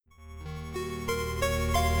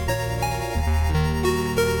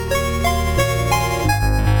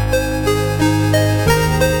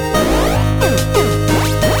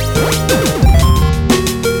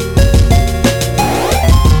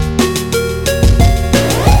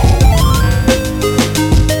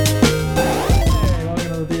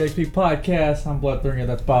DXP Podcast. I'm Blood Thringer.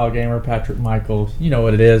 That's BioGamer. Patrick Michaels. You know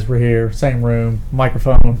what it is. We're here, same room,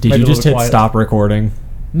 microphone. Did you just hit stop recording?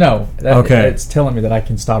 No. Okay. It's telling me that I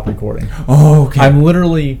can stop recording. Oh, okay.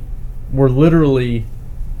 We're literally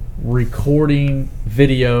recording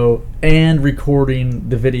video and recording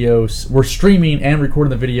the videos. We're streaming and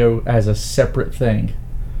recording the video as a separate thing.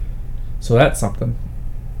 So that's something.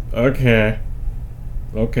 Okay.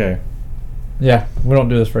 Yeah, we don't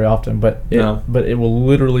do this very often, but it will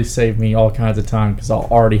literally save me all kinds of time because I'll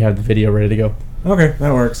already have the video ready to go. Okay,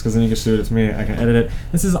 that works because then you can shoot it to me. I can edit it.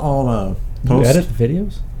 This is all post. You edit the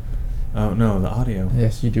videos? Oh no, the audio.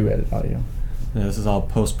 Yes, you do edit audio. Yeah, this is all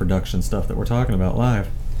post-production stuff that we're talking about live.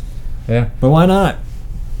 Yeah, but why not?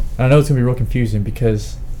 I know it's gonna be real confusing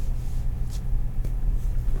because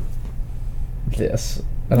this.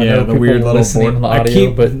 I don't know the weird little board. On the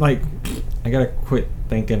audio, but I gotta quit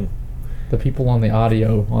thinking. The people on the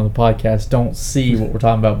audio on the podcast don't see what we're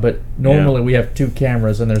talking about, but normally we have two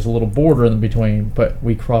cameras and there's a little border in between, but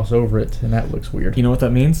we cross over it and that looks weird. You know what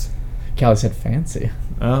that means? Callie said fancy.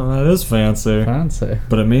 Oh, that is fancy. Fancy.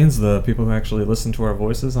 But it means the people who actually listen to our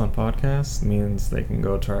voices on podcasts means they can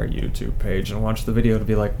go to our YouTube page and watch the video to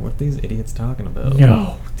be like, what are these idiots talking about?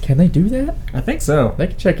 No. Can they do that? I think so. They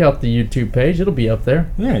can check out the YouTube page. It'll be up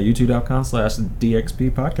there. Yeah,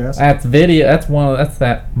 youtube.com/DXP podcast. That's video. That's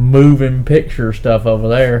that moving picture stuff over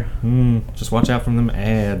there. Just watch out from them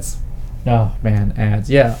ads. Oh, man,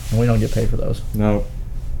 ads. Yeah, we don't get paid for those. No.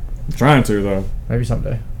 I'm trying to, though. Maybe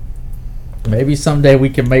someday. Maybe someday we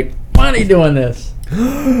can make money doing this.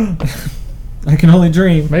 I can only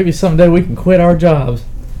dream. Maybe someday we can quit our jobs.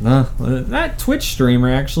 That Twitch streamer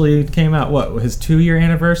actually came out, his 2-year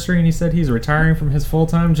anniversary, and he said he's retiring from his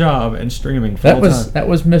full-time job and streaming full-time. That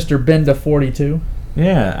was Mr. Benda42.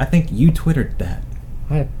 Yeah, I think you Twittered that.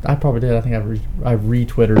 I probably did. I think I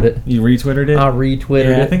retwittered it. You retwittered it? I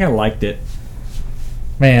retwittered it. I think I liked it.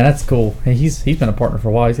 Man, that's cool. Hey, he's been a partner for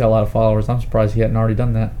a while. He's got a lot of followers. I'm surprised he hadn't already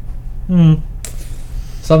done that.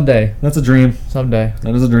 Someday. That's a dream. Someday.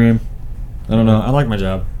 That is a dream. I don't know. I like my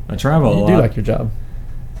job. I travel a lot. You do like your job.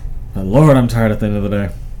 But Lord, I'm tired at the end of the day.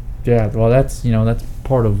 Yeah, well, that's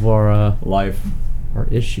part of our life, our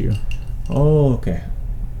issue. Oh, okay.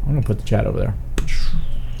 I'm gonna put the chat over there.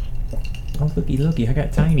 Oh, looky! I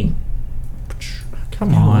got tiny.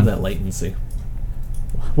 Come on. That latency.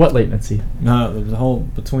 What latency? No, the whole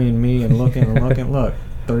between me and looking and looking. Look,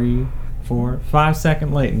 3, 4, 5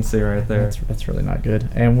 second latency right there. That's really not good.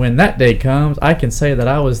 And when that day comes, I can say that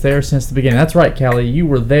I was there since the beginning. That's right, Callie. You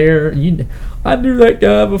were there. I knew that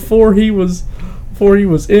guy before he was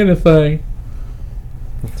anything.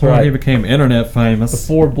 Before right. He became internet famous.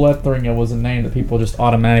 Before Bloodthringer was a name that people just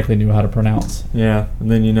automatically knew how to pronounce. Yeah,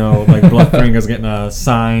 and then Bloodthringer's getting a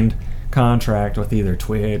signed contract with either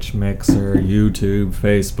Twitch, Mixer, YouTube,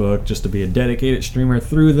 Facebook, just to be a dedicated streamer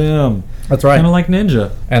through them. That's right. Kind of like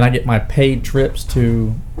Ninja. And I get my paid trips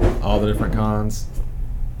to all the different cons.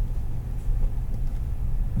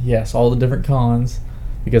 Yes, all the different cons,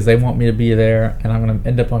 because they want me to be there, and I'm going to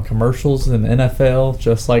end up on commercials in the NFL,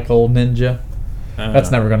 just like old Ninja.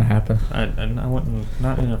 That's never going to happen. I wouldn't.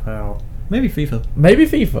 Not NFL. Maybe FIFA. Maybe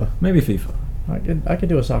FIFA. I could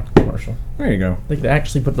do a soccer commercial. There you go. They could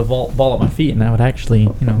actually put the ball at my feet, and I would actually,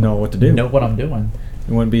 know what to do. Know what I'm doing.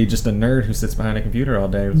 It wouldn't be just a nerd who sits behind a computer all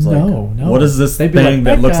day. It was no. What is this thing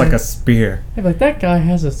that looks like a spear? They'd be like, that guy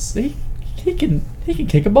has he can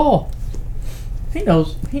kick a ball. He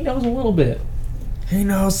knows a little bit. He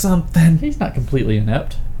knows something. He's not completely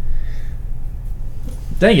inept.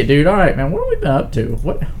 Dang it, dude. All right, man. What have we been up to?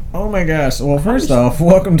 What? Oh, my gosh. Well, first off,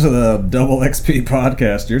 welcome to the Double XP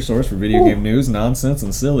Podcast, your source for video game news, nonsense,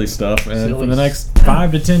 and silly stuff. And for the next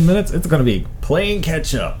 5 to 10 minutes, it's going to be playing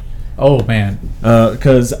catch-up. Oh, man.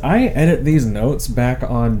 Because I edit these notes back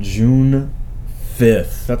on June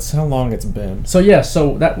 5th. That's how long it's been. So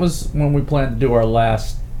that was when we planned to do our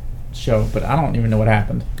last show, but I don't even know what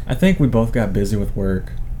happened. I think we both got busy with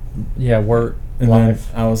work. Yeah, work. And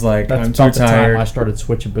life. Then I was like, that's I'm too tired. I started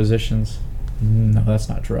switching positions. No, that's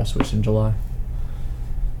not true. I switched in July.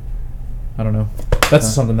 I don't know.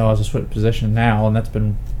 That's something though. I was a switch position now, and that's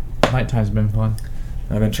been nighttime's been fun.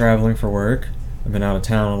 I've been traveling for work. I've been out of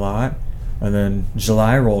town a lot, and then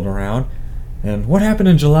July rolled around. And what happened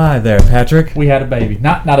in July there, Patrick? We had a baby.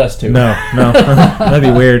 Not us two. No, that'd be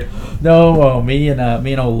weird. No, me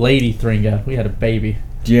and old Lady Thringa, we had a baby.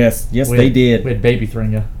 Yes, they did. We had baby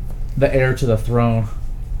Thringa, the heir to the throne.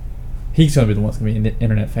 He's going to be the one that's going to be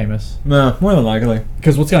internet famous. No, more than likely.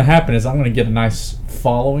 Because what's going to happen is I'm going to get a nice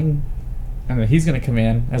following, and then he's going to come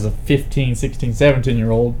in as a 15, 16,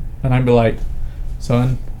 17-year-old, and I'm going to be like,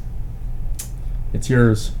 son, it's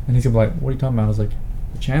yours. And he's going to be like, what are you talking about? I was like,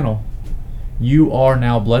 the channel, you are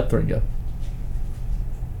now Bloodthringa.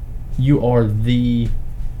 You are the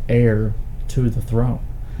heir to the throne.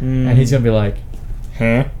 And he's going to be like,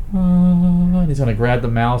 huh? and he's going to grab the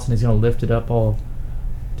mouse and he's going to lift it up all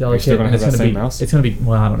delicate. Still gonna and have it's that going same to be, mouse? it's going to be,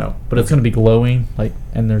 well, I don't know, but it's going to be glowing, like,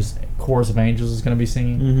 and there's chorus of angels is going to be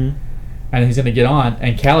singing. Mm-hmm. And he's going to get on,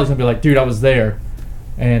 and Callie's going to be like, dude, I was there.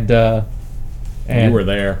 And you were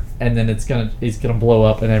there. And then it's going to blow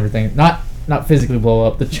up and everything. Not physically blow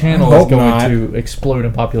up. The channel I is hope going not. to explode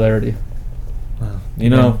in popularity. Wow.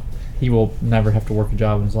 And he will never have to work a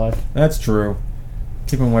job in his life. That's true.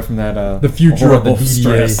 Keep him away from that. The future of the horrible DDA.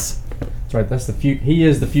 stress. That's right. That's he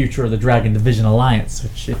is the future of the Dragon Division Alliance,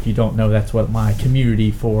 which, if you don't know, that's what my community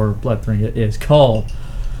for Bloodthringa is called.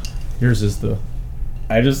 Yours is the.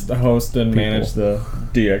 I just host and manage the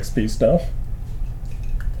DXP stuff.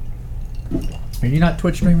 Are you not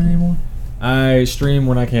Twitch streaming anymore? I stream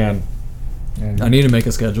when I can. I need to make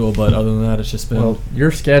a schedule, but other than that, it's just been. Well,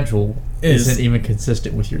 your schedule isn't even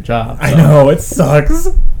consistent with your job. I know, it sucks.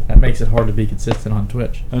 That makes it hard to be consistent on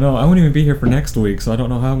Twitch. I know, I won't even be here for next week, so I don't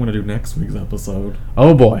know how I'm going to do next week's episode.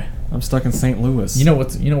 Oh boy. I'm stuck in St. Louis. You know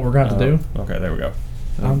what we're going to have to do? Okay, there we go.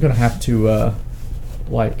 I'm going to have to,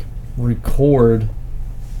 record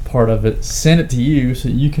part of it, send it to you so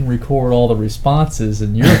you can record all the responses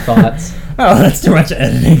and your thoughts. Oh, that's too much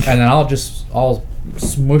editing. And then I'll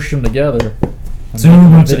smush them together. Too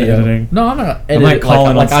much editing. No, I'm not gonna edit I might it call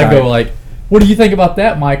in on I go Skype. like, what do you think about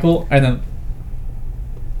that, Michael? And then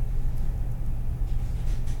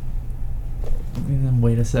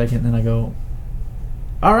wait a second, and then I go,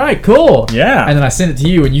 all right, cool. Yeah. And then I send it to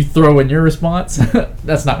you, and you throw in your response.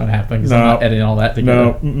 That's not gonna happen because I'm not editing all that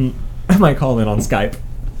together. No. I might call in on Skype.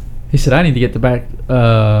 He said, I need to get the back.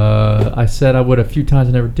 I said I would a few times.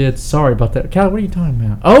 I never did. Sorry about that. Callie, what are you talking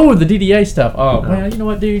about? Oh, the DDA stuff. Oh, well, you know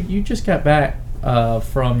what, dude? You just got back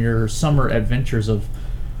from your summer adventures of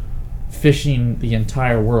fishing the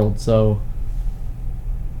entire world. So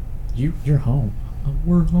you're home.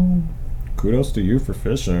 We're home. Kudos to you for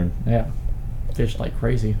fishing. Yeah. Fished like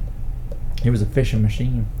crazy. He was a fishing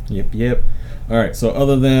machine. Yep. All right, so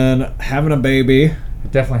other than having a baby... I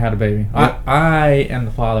definitely had a baby. Yep. I am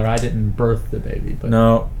the father. I didn't birth the baby. But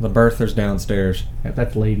No, the birther's downstairs.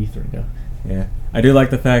 that's Lady Thringa. Yeah. I do like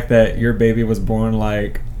the fact that your baby was born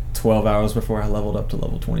like 12 hours before I leveled up to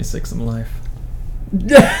level 26 in life.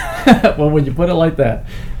 Well, when you put it like that.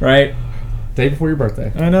 Right? Day before your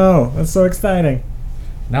birthday. I know. That's so exciting.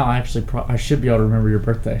 Now I actually I should be able to remember your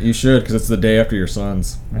birthday. You should, because it's the day after your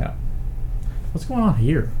son's. Yeah. What's going on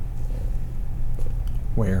here?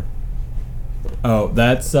 Where? Oh,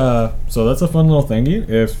 that's so that's a fun little thingy.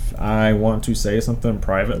 If I want to say something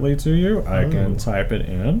privately to you, I can type it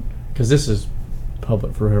in. Because this is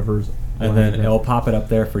public for whoever's. And then it'll pop it up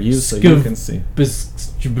there for you so you can see.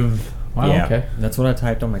 Wow, Yeah, okay. that's what I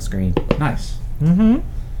typed on my screen. Nice. Mm-hmm.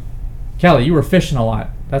 Callie, you were fishing a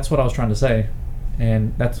lot. That's what I was trying to say.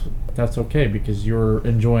 And that's okay because you're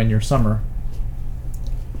enjoying your summer.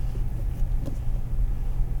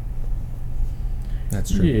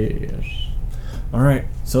 That's true. Yes. All right,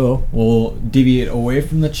 so we'll deviate away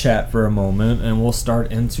from the chat for a moment, and we'll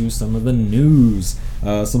start into some of the news.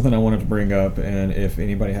 Something I wanted to bring up, and if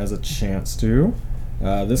anybody has a chance to,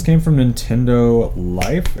 this came from Nintendo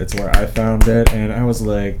Life. It's where I found it, and I was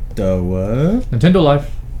like, "The what?" Nintendo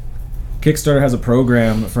Life. Kickstarter has a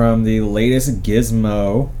program from the latest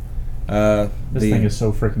Gizmo. This thing is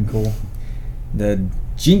so freaking cool. The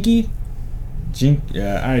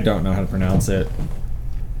I don't know how to pronounce it.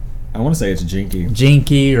 I want to say it's Jinky.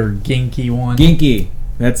 Jinky or Ginky one. Ginky.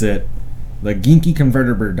 That's it. The Ginky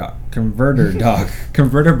Converter Dock. Converter. The Ginky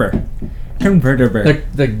Convertible.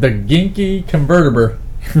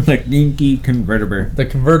 The Ginky Converter. The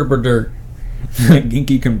Convertible Dirt. The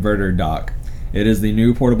Ginky Converter Dock. It is the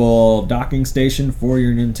new portable docking station for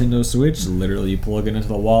your Nintendo Switch. Literally, you plug it into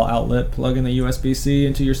the wall outlet, plug in the USB-C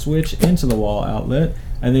into your Switch, into the wall outlet,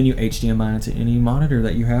 and then you HDMI into any monitor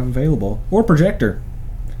that you have available, or projector.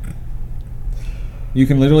 You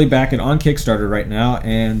can literally back it on Kickstarter right now,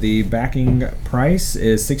 and the backing price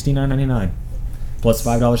is $69.99 plus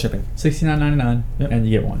 $5 shipping. $69.99, Yep. and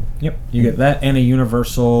you get one. Yep, you get that and a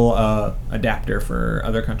universal adapter for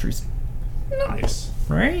other countries. Nice.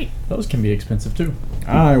 Right? Those can be expensive too.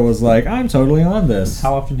 I was like, I'm totally on this.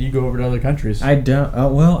 How often do you go over to other countries? I don't.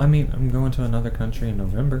 Well, I mean, I'm going to another country in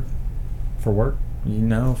November. For work? You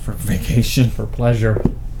know, for vacation. For pleasure.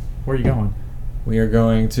 Where are you going? We are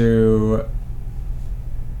going to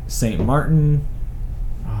St. Martin,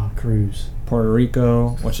 Cruise. Puerto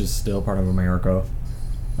Rico, which is still part of America,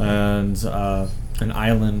 and an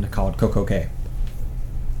island called Coco Cay.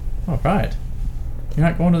 All right. You're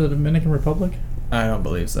not going to the Dominican Republic? I don't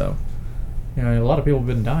believe so. You know, a lot of people have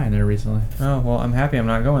been dying there recently. Oh, well, I'm happy I'm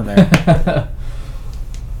not going there.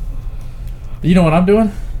 You know what I'm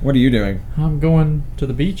doing? What are you doing? I'm going to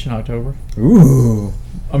the beach in October. Ooh.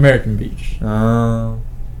 American Beach.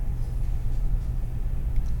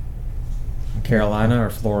 Carolina or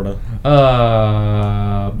Florida?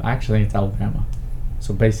 Actually, I think it's Alabama.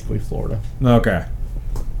 So basically Florida. Okay.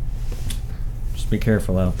 Just be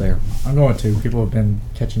careful out there. I'm going to. People have been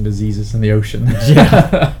catching diseases in the ocean.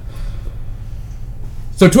 Yeah.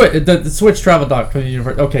 So the Switch travel dock.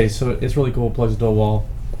 Okay, so it's really cool. It plugs into a wall.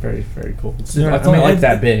 Very, very cool. It's only like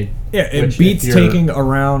that big. Yeah, it beats taking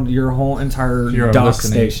around your whole entire dock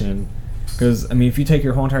station. Because, I mean, if you take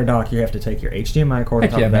your whole entire dock, you have to take your HDMI cord on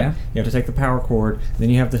top of that. Man. You have to take the power cord. Then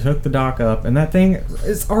you have to hook the dock up. And that thing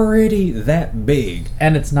is already that big.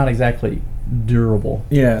 And it's not exactly durable.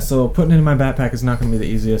 Yeah, so putting it in my backpack is not going to be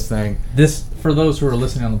the easiest thing. This, for those who are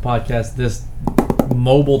listening on the podcast, this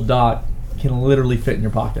mobile dock can literally fit in your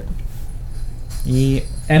pocket. Yeah.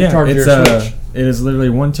 And charge your Switch. It is literally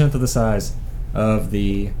 1/10 of the size of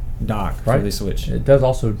the dock for the Switch. It does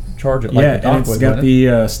also charge it like the dock and it's got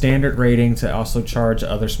the standard rating to also charge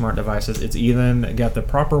other smart devices. It's even got the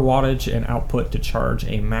proper wattage and output to charge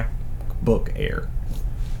a MacBook Air.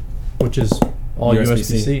 Which is all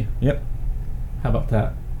USB-C. Yep. How about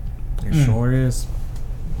that? It sure is.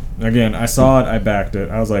 Again, I saw it, I backed it.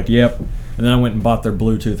 I was like, yep. And then I went and bought their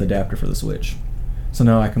Bluetooth adapter for the Switch. So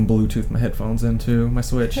now I can Bluetooth my headphones into my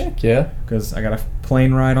Switch. Heck yeah. Because I got a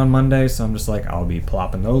plane ride on Monday, so I'm just like, I'll be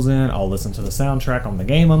plopping those in. I'll listen to the soundtrack on the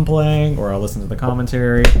game I'm playing, or I'll listen to the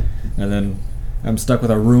commentary. And then I'm stuck with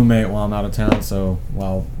a roommate while I'm out of town, so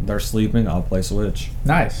while they're sleeping, I'll play Switch.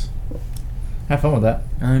 Nice. Have fun with that.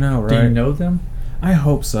 I know, right? Do you know them? I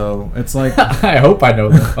hope so. It's like... I hope I know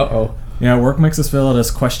them. Uh-oh. Yeah, work makes us fill out this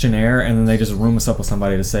questionnaire, and then they just room us up with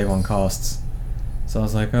somebody to save on costs. So I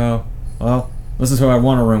was like, oh, well... This is who I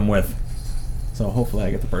want to room with, so hopefully I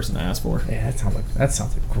get the person to ask for. Yeah, that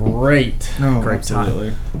sounds like great. Great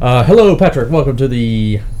absolutely. Hello, Patrick. Welcome to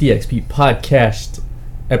the DXP podcast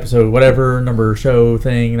episode, whatever number show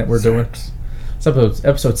thing that we're doing. It's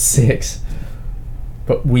episode 6,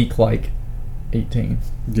 but week like 18.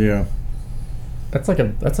 Yeah. That's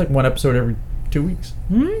like one episode every 2 weeks.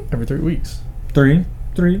 Every 3 weeks. Three.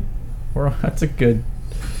 That's a good.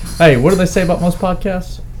 Hey, what do they say about most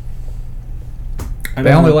podcasts?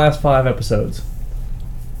 They only last 5 episodes.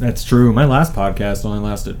 That's true. My last podcast only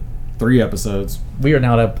lasted 3 episodes. We are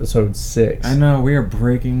now at episode 6. I know. We are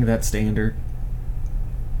breaking that standard.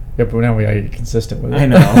 Yep, but now we gotta get consistent with it. I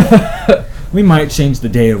know. We might change the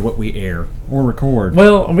day of what we air or record.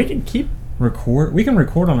 Well, we can keep... Record? We can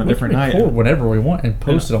record on a different night. We can record whenever we want and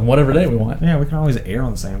post it on whatever day we want. Yeah, we can always air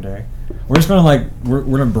on the same day. We're just gonna we're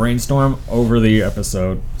gonna brainstorm over the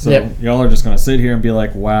episode. So y'all are just gonna sit here and be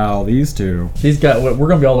like, "Wow, these two." These guys, we're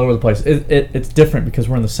gonna be all over the place. It's different because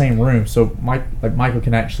we're in the same room, so Michael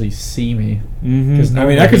can actually see me. Mm-hmm. I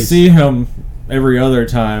mean, I could see him every other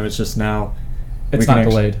time. It's just now it's not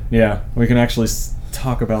delayed. Yeah, we can actually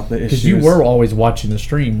talk about the issues. Because you were always watching the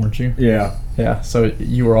stream, weren't you? Yeah. Yeah. So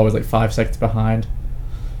you were always like 5 seconds behind.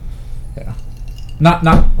 Yeah. Not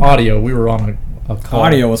audio. We were on a call.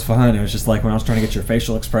 Audio was fine. It was just like when I was trying to get your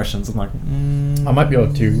facial expressions. I'm like, I might be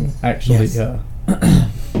able to actually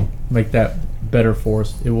make that better for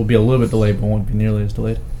us. It will be a little bit delayed, but won't be nearly as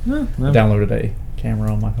delayed. No. I downloaded a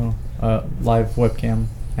camera on my phone, live webcam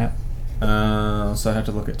app. So I have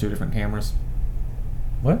to look at 2 different cameras.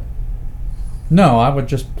 What? No, I would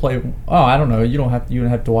just play. Oh, I don't know. You don't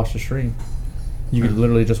have to watch the stream. You could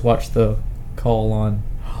literally just watch the call on.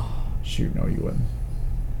 Shoot, no, you wouldn't.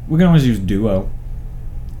 We can always use Duo.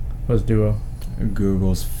 What's Duo?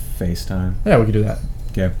 Google's FaceTime. Yeah, we could do that.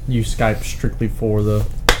 Okay. Use Skype strictly for the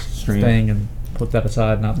stream thing and put that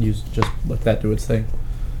aside, not let that do its thing.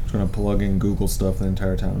 I'm trying to plug in Google stuff the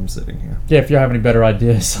entire time I'm sitting here. Yeah, if you have any better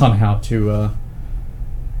ideas on how to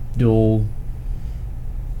dual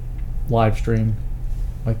live stream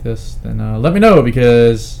like this, then let me know,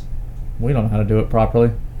 because we don't know how to do it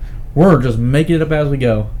properly. We're just making it up as we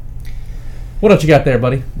go. What else you got there,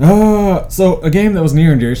 buddy? So a game that was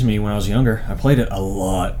near and dear to me when I was younger. I played it a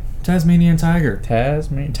lot. Tasmanian Tiger. Ty,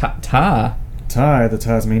 the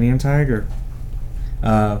Tasmanian Tiger.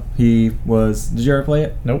 He was... Did you ever play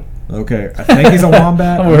it? Nope. Okay. I think he's a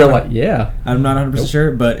wombat. We were like, yeah. I'm not 100%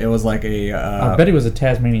 sure, but it was like a... I bet he was a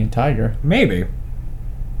Tasmanian Tiger. Maybe.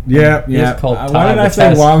 Yeah. He's called Ty. Why did I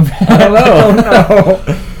say wombat? I don't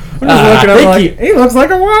know. I'm just looking at him he looks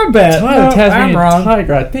like a wombat. Ty, the Tasmanian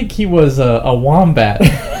Tiger. I think he was a wombat.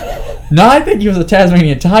 No, I think he was a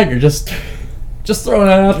Tasmanian Tiger. Just Just throwing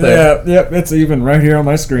that out there. Yeah, yep, it's even right here on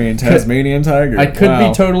my screen. Tasmanian Tiger. I could Wow.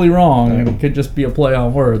 be totally wrong, and it could just be a play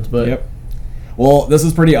on words, but Yep. Well, this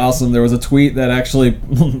is pretty awesome. There was a tweet that actually,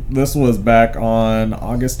 this was back on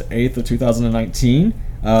August 8th of 2019.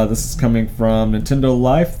 This is coming from Nintendo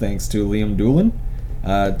Life, thanks to Liam Doolin.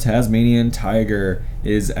 Tasmanian Tiger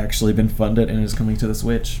is actually been funded and is coming to the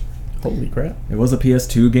Switch. holy crap. It was a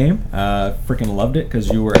PS2 game. Freaking loved it because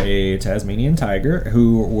you were a Tasmanian tiger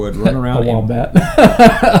who would run around. A wombat.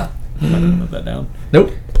 I'm not gonna put that down.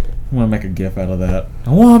 Nope. I'm gonna make a gif out of that.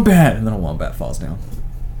 A wombat, and then a wombat falls down.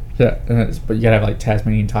 Yeah, but you gotta have like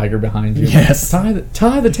Tasmanian Tiger behind you. Yes. Tie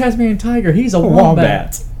the Tasmanian Tiger. He's a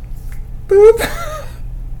wombat. Boop.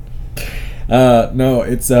 No,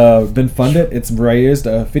 it's been funded. It's raised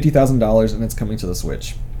 $50,000 and it's coming to the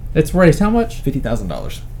Switch. It's raised how much?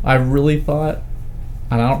 $50,000. I really thought,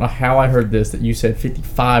 and I don't know how I heard this, that you said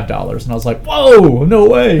 $55, and I was like, whoa, no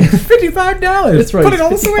way. $55. It's raised Put it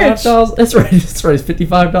on the Switch. $55. It's raised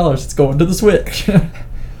 $55. It's going to the Switch.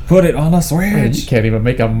 Put it on the Man, you Switch. can't even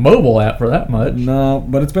make a mobile app for that much. No,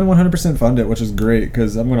 but it's been 100% funded, which is great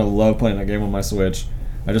because I'm gonna love playing that game on my Switch.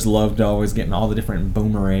 I just loved always getting all the different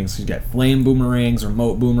boomerangs. You got flame boomerangs,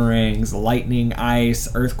 remote boomerangs, lightning, ice,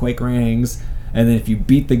 earthquake rings, and then if you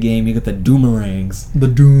beat the game, you get the doomerangs. The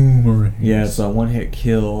Doomerang. Yeah, it's a one-hit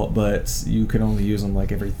kill, but you can only use them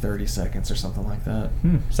like every 30 seconds or something like that.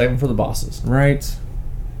 Save them for the bosses. Right.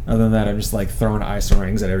 Other than that, I'm just like throwing ice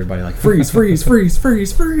rings at everybody, like freeze, freeze, freeze,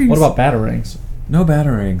 freeze, freeze. What about batarangs? no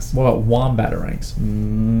batarangs? What about wombatarangs?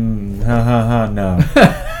 Ha ha ha. No.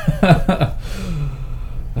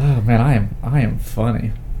 Oh man, I am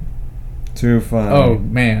funny. Too funny. Oh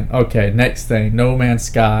man. Okay, next thing, No Man's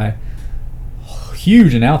Sky.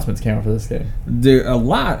 Huge announcements came out for this game. Dude, a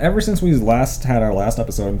lot. Ever since we last had our last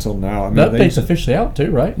episode until now. I mean, The update's officially out too,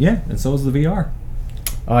 right? Yeah, and so is the VR.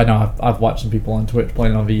 Oh, I know. I've watched some people on Twitch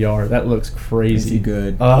playing on VR. That looks Is crazy. he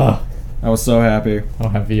good? Ugh. I was so happy. I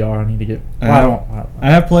don't have VR. I need to get. I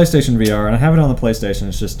have PlayStation VR, and I have it on the PlayStation.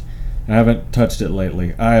 It's just I haven't touched it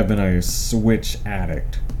lately. I have been a Switch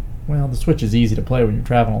addict. Well, the Switch is easy to play when you're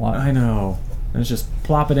traveling a lot. I know. And it's just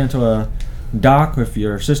plop it into a dock if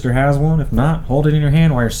your sister has one. If not, hold it in your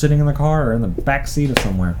hand while you're sitting in the car or in the back seat of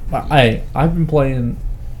somewhere. I've been playing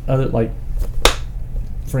other like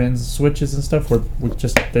friends Switches and stuff where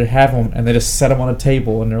they have them and they just set them on a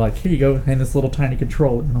table and they're like, here you go, and this little tiny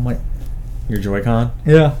controller, and I'm like, Your Joy-Con?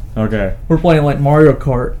 yeah. Okay. We're playing like Mario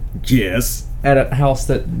Kart Yes. at a house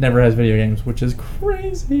that never has video games, which is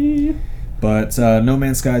crazy. But No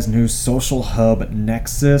Man's Sky's new social hub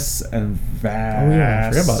Nexus and vast Oh yeah,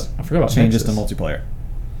 I forgot about changes Nexus. to multiplayer.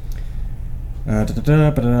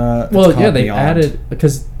 Well, yeah, they added,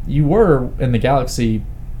 because you were in the Galaxy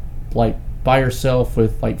like by yourself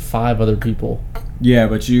with like 5 other people. Yeah,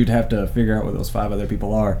 but you'd have to figure out what those 5 other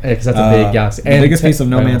people are. Yeah, 'cause that's a big Galaxy. The And biggest piece of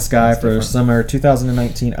No well, Man's Sky that's for different. summer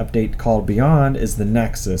 2019 update called Beyond is the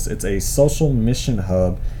Nexus. It's a social mission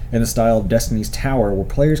hub in the style of Destiny's Tower where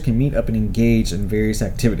players can meet up and engage in various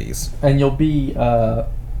activities. And you'll be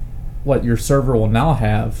your server will now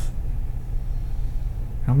have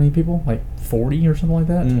how many people? Like 40 or something like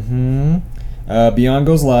that? Mm-hmm. Beyond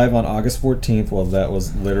goes live on August 14th. Well, that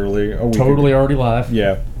was literally a week Totally ago. already live.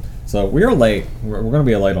 Yeah. So we are late. We're going to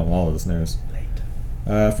be late on all of this news.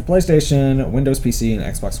 For PlayStation, Windows PC, and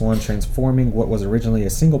Xbox One, transforming what was originally a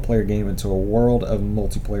single-player game into a world of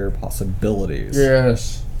multiplayer possibilities.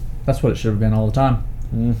 Yes. That's what it should have been all the time.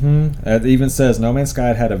 Mm-hmm. It even says No Man's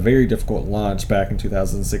Sky had a very difficult launch back in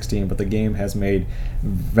 2016, but the game has made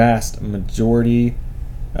vast majority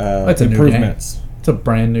It's a new improvements. It's a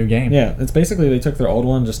brand new game. Yeah, it's basically they took their old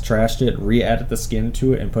one, just trashed it, re-added the skin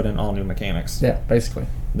to it, and put in all new mechanics. Yeah, basically.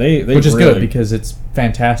 They Which is really, good because it's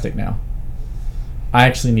fantastic now. I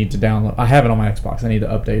actually need to download. I have it on my Xbox. I need to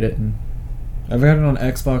update it. And I've got it on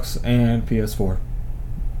Xbox and PS4.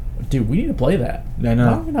 dude, we need to play that. I know.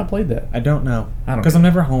 Why have we not played that? I don't know. I don't Because I'm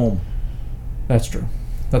never home. That's true.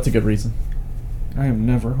 That's a good reason. I am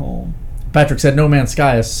never home. Patrick said No Man's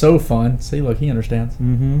Sky is so fun. See, look, he understands.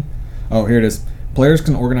 Mm-hmm. Oh, here it is. Players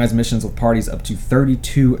can organize missions with parties up to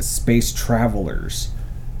 32 space travelers.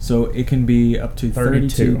 So it can be up to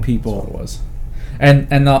 32 people. That's what it was.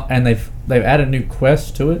 And they've added new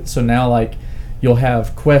quests to it. So now like you'll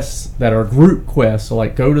have quests that are group quests. So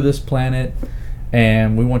like go to this planet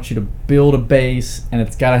and we want you to build a base and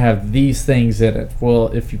it's got to have these things in it. Well,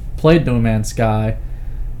 if you played No Man's Sky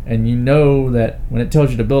and you know that when it tells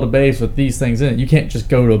you to build a base with these things in it, you can't just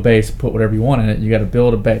go to a base and put whatever you want in it. You got to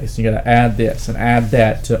build a base. You got to add this and add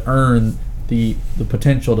that to earn the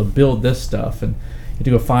potential to build this stuff, and you have to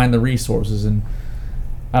go find the resources. And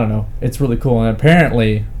I don't know, it's really cool. And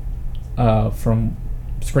apparently from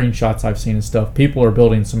screenshots I've seen and stuff, people are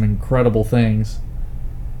building some incredible things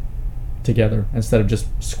together instead of just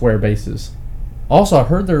square bases. Also, I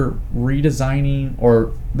heard they're redesigning,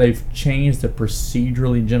 or they've changed the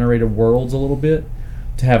procedurally generated worlds a little bit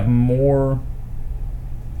to have more,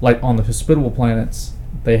 like on the hospitable planets,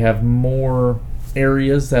 they have more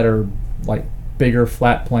areas that are like bigger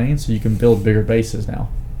flat plains, so you can build bigger bases now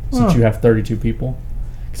since you have 32 people.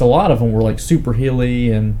 Because a lot of them were like super hilly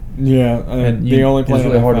and the only it was planet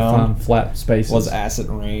really hard I to found find flat spaces. was acid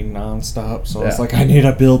rain nonstop. So Yeah. it's like I need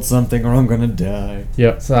to build something or I'm gonna die.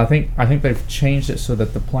 Yeah, so I think they've changed it so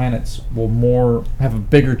that the planets will have a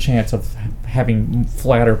bigger chance of having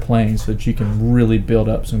flatter plains, so that you can really build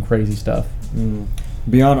up some crazy stuff.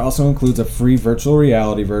 Beyond also includes a free virtual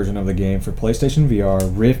reality version of the game for PlayStation VR,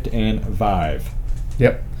 Rift, and Vive.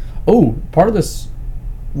 Yep. Oh, part of this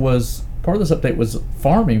update was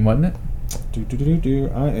farming, wasn't it?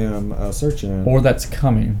 I am searching. Or that's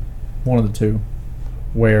coming, one of the two,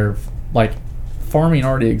 where like farming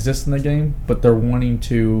already exists in the game, but they're wanting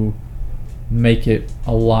to make it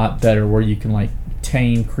a lot better, where you can like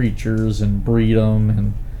tame creatures and breed them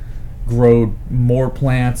and grow more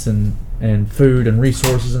plants and food and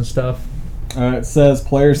resources and stuff. It says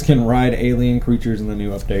players can ride alien creatures in the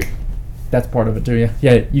new update. That's part of it too.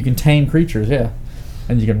 Yeah, you can tame creatures. Yeah,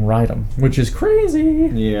 and you can ride them, which is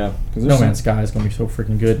crazy. Yeah, No Man's Sky is gonna be so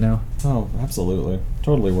freaking good now. Oh, absolutely,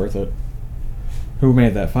 totally worth it. Who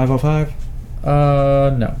made that? 505?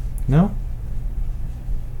 No, No.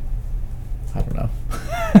 I don't know.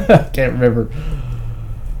 I can't remember.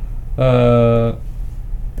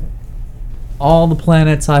 All the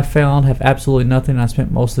planets I found have absolutely nothing. I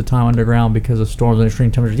spent most of the time underground because of storms and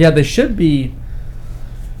extreme temperatures. Yeah, they should be.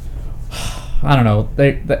 I don't know.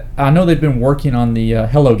 I know they've been working on the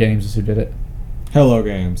Hello Games is who did it. Hello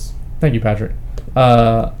Games. Thank you, Patrick.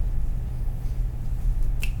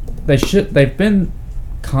 They've been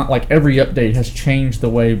like every update has changed the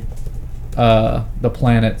way the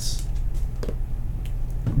planets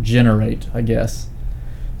generate, I guess.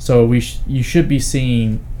 So you should be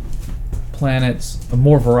seeing planets, a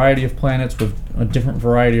more variety of planets with a different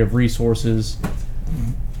variety of resources.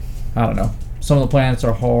 I don't know. Some of the planets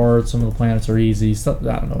are hard, some of the planets are easy. I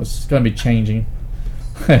don't know. It's going to be changing.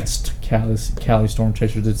 It's Cali Storm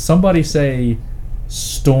Chaser. Did somebody say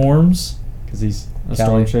storms? Because he's A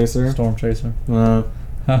Storm Chaser? Storm Chaser. Huh.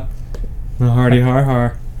 Hardy har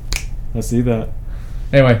har. I see that.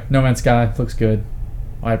 Anyway, No Man's Sky looks good.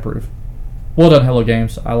 I approve. Well done, Hello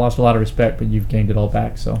Games. I lost a lot of respect, but you've gained it all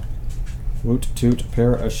back. So. Woot toot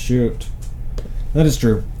parachute. That is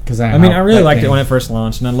true. I mean, I really liked it when it first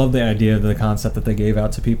launched, and I love the idea of the concept that they gave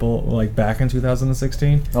out to people like back in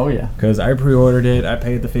 2016. Oh yeah. Because I pre-ordered it, I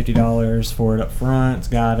paid the $50 for it up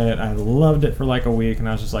front, got it, I loved it for like a week, and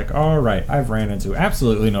I was just like, all right, I've ran into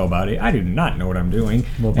absolutely nobody. I do not know what I'm doing,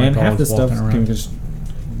 and half the stuff can just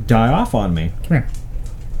die off on me. Come here.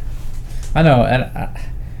 I know, and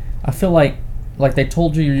I feel like they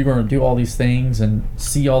told you you're going to do all these things and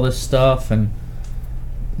see all this stuff, and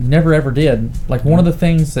never ever did. Like one of the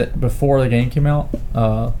things that before the game came out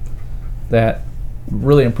that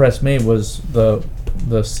really impressed me was the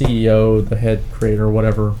CEO, the head creator,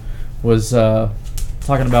 whatever, was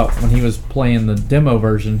talking about when he was playing the demo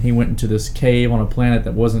version. He went into this cave on a planet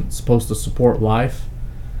that wasn't supposed to support life,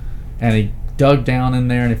 and he dug down in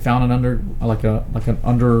there and he found an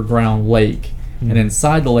underground lake, and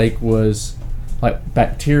inside the lake was like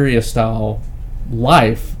bacteria style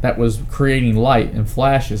life that was creating light and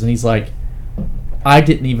flashes, and he's like, I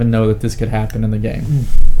didn't even know that this could happen in the game.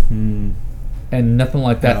 And nothing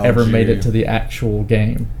like that ever made it to the actual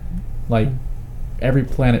game. Like every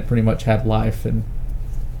planet pretty much had life, and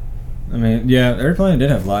I mean, yeah, every planet did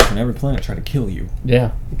have life, and every planet tried to kill you.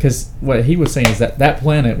 Yeah, because what he was saying is that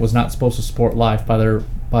planet was not supposed to support life by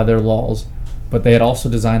their laws, but they had also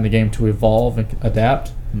designed the game to evolve and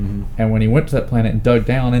adapt. And when he went to that planet and dug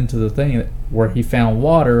down into the thing where he found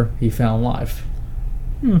water, he found life.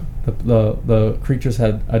 The creatures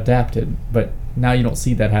had adapted, but now you don't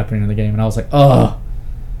see that happening in the game. And I was like, ugh.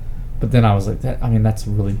 But then I was like, that's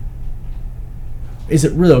really. Is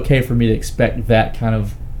it really okay for me to expect that kind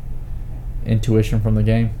of intuition from the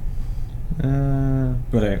game?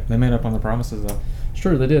 But hey, they made up on the promises though.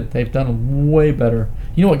 Sure, they did. They've done way better.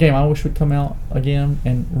 You know what game I wish would come out again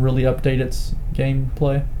and really update its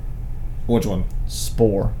gameplay? Which one?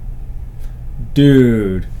 Spore.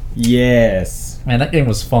 Dude, yes. Man, that game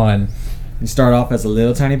was fun. You start off as a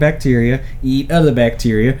little tiny bacteria, you eat other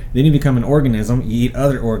bacteria, then you become an organism, you eat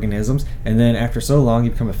other organisms, and then after so long you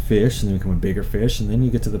become a fish, and then you become a bigger fish, and then you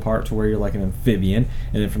get to the part to where you're like an amphibian,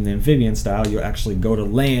 and then from the amphibian style you'll actually go to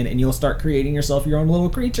land and you'll start creating yourself your own little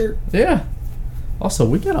creature. Yeah. Also,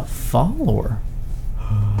 we got a follower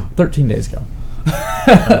 13 days ago.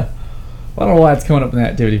 I don't know why it's coming up in the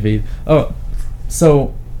activity feed. Oh,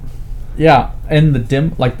 so yeah, and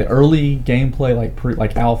the early gameplay,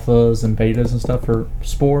 like alphas and betas and stuff for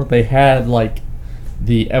Spore, they had like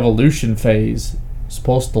the evolution phase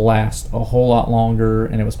supposed to last a whole lot longer,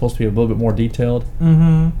 and it was supposed to be a little bit more detailed.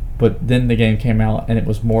 Mm-hmm. But then the game came out, and it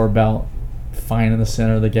was more about finding the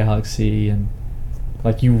center of the galaxy, and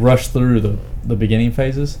like you rush through the beginning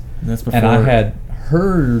phases. That's before. And I had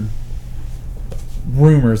heard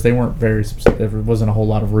rumors, they weren't very specific, there wasn't a whole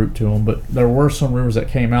lot of root to them, but there were some rumors that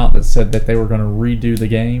came out that said that they were going to redo the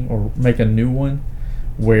game or make a new one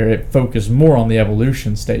where it focused more on the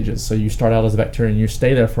evolution stages. So you start out as a bacteria and you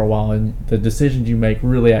stay there for a while, and the decisions you make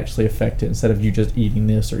really actually affect it instead of you just eating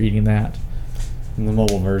this or eating that. And the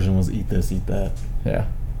mobile version was eat this, eat that. Yeah.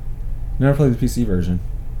 Never played the PC version.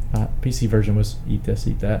 PC version was eat this,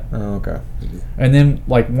 eat that. Oh, okay. And then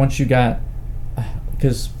like once you got,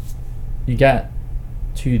 because you got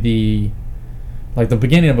to the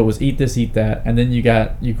beginning of it was eat this, eat that, and then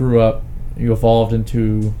you grew up, you evolved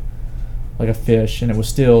into like a fish, and it was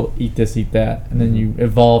still eat this, eat that, and then you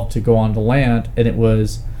evolved to go on to land, and it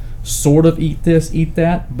was sort of eat this, eat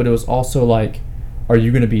that, but it was also like, are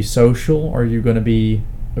you going to be social or are you going to be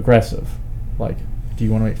aggressive? Like, do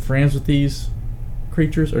you want to make friends with these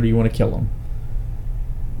creatures or do you want to kill them?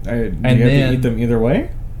 Do you have to eat them either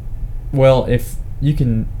way? Well, if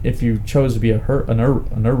you chose to be an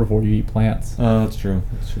herbivore, you eat plants. Oh, that's true.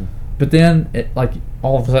 That's true. But then,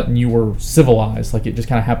 all of a sudden, you were civilized. Like, it just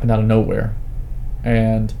kind of happened out of nowhere.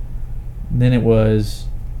 And then it was,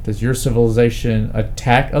 does your civilization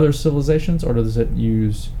attack other civilizations, or does it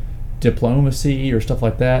use diplomacy or stuff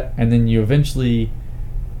like that? And then you eventually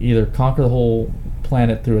either conquer the whole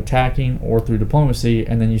planet through attacking or through diplomacy,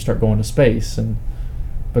 and then you start going to space.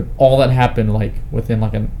 But all that happened, like, within,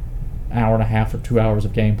 like, an hour and a half or 2 hours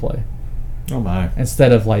of gameplay. Oh my.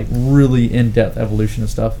 Instead of like really in-depth evolution and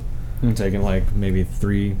stuff. I'm taking like maybe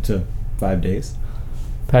 3 to 5 days.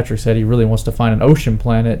 Patrick said he really wants to find an ocean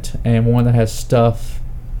planet and one that has stuff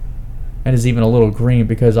and is even a little green,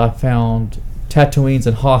 because I found Tatooines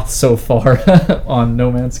and Hoth so far on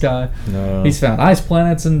No Man's Sky. No. He's found ice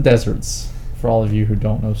planets and deserts. For all of you who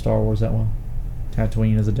don't know Star Wars that well,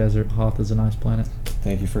 Tatooine is a desert, Hoth is an ice planet.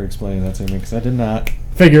 Thank you for explaining that to me, because I did not.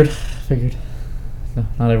 Figured. No,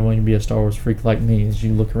 not everyone can be a Star Wars freak like me as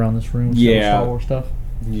you look around this room. Yeah. Star Wars stuff.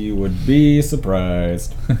 You would be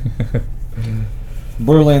surprised.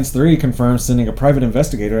 Borderlands 3 confirms sending a private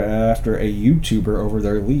investigator after a YouTuber over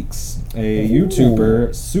their leaks. A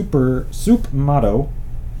YouTuber, Soup Motto,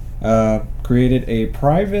 created a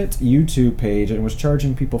private YouTube page and was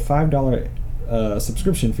charging people $5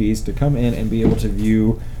 subscription fees to come in and be able to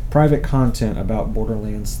view private content about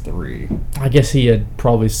Borderlands 3. I guess he had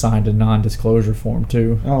probably signed a non-disclosure form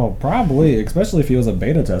too. Oh, probably, especially if he was a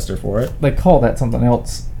beta tester for it. They call that something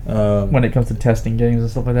else when it comes to testing games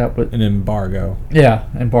and stuff like that. But an embargo. Yeah,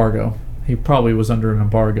 embargo. He probably was under an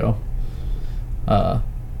embargo.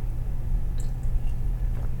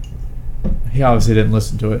 He obviously didn't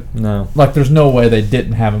listen to it. No. Like, there's no way they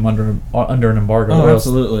didn't have him under an embargo. Oh,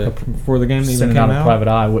 absolutely. Before the game even sending came out a private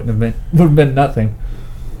eye would have been nothing.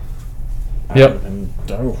 Yep.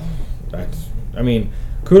 I mean,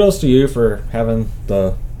 kudos to you for having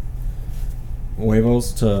the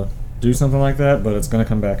huevos to do something like that, but it's going to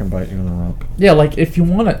come back and bite you in the rump. Yeah, like, if you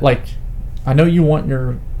want it, like, I know you want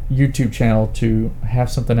your YouTube channel to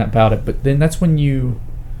have something about it, but then that's when you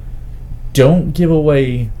don't give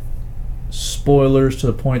away spoilers to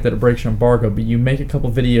the point that it breaks your embargo, but you make a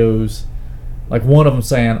couple videos, like one of them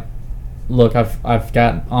saying, look, I've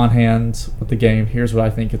got on hand with the game, here's what I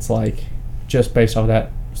think it's like, just based off of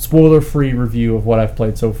that spoiler-free review of what I've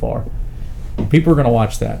played so far. People are going to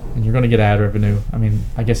watch that, and you're going to get ad revenue. I mean,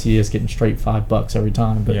 I guess he is getting straight $5 every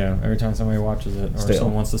time. But yeah, every time somebody watches it, or still,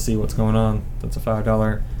 someone wants to see what's going on, that's a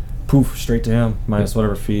 $5. Poof, straight to him, minus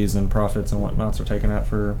whatever fees and profits and whatnots are taken out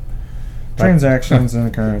for transactions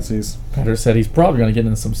and currencies. Patrick said he's probably going to get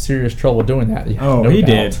into some serious trouble doing that. Yeah, oh, no he doubt.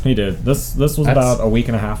 did. He did. This was about a week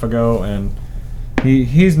and a half ago, and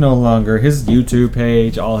he's no longer, his YouTube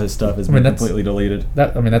page, all his stuff has been completely deleted.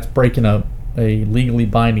 That's breaking a legally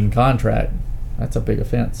binding contract. That's a big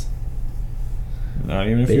offense. Not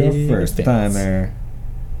even if you're a first timer.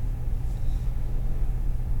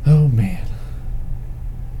 Oh man.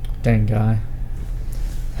 Dang guy.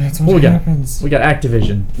 That's What what we got? happens. We got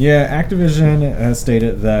Activision. Yeah, Activision has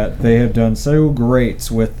stated that they have done so great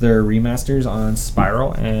with their remasters on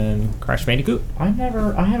Spyro and Crash Bandicoot. I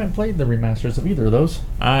haven't played the remasters of either of those.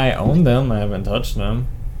 I own them. I haven't touched them.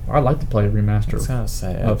 I'd like to play a remaster It's kind of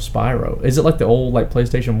sad. of Spyro. Is it like the old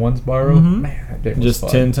PlayStation 1 Spyro? Mhm. Man, that game was Just fun.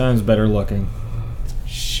 10 times better looking.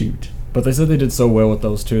 Shoot. But they said they did so well with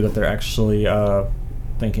those two that they're actually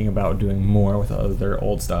thinking about doing more with other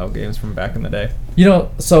old style games from back in the day. You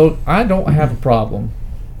know, so I don't have a problem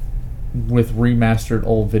with remastered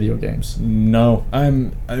old video games. No,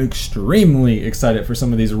 I'm extremely excited for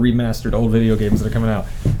some of these remastered old video games that are coming out.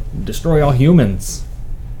 Destroy All Humans.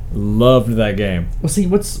 Loved that game. Well, see,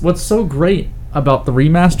 what's so great about the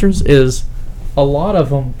remasters is a lot of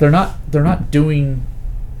them they're not doing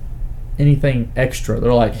anything extra.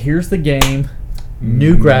 They're like, here's the game,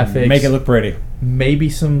 new graphics, Make it look pretty. maybe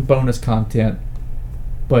some bonus content,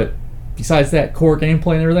 but besides that, core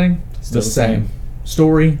gameplay and everything, it's Still the the same. same.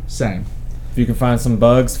 Story, same. If you can find some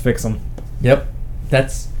bugs, fix them. Yep,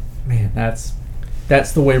 that's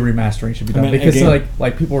the way remastering should be done. I mean, Because again-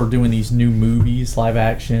 like people are doing these new movies, live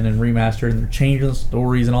action and remastered, and they're changing the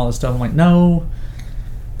stories and all this stuff. I'm like, no,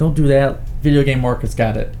 don't do that. Video game market's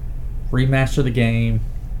got it. Remaster the game,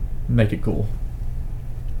 make it cool.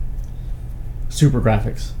 Super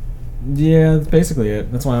graphics. Yeah, that's basically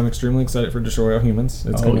it. That's why I'm extremely excited for Destroy All Humans.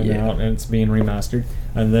 It's Oh, coming yeah. out and it's being remastered.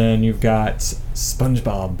 And then you've got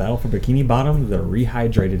SpongeBob Battle for Bikini Bottom, the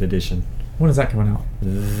rehydrated edition. When is that coming out?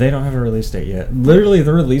 They don't have a release date yet. Literally,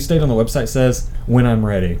 the release date on the website says when I'm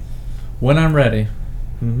ready. When I'm ready.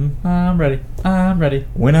 Mm-hmm. I'm ready. I'm ready.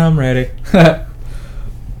 When I'm ready.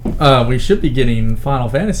 We should be getting Final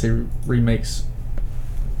Fantasy remakes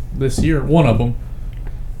this year. One of them.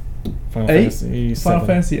 Final Eight? Fantasy Final 7.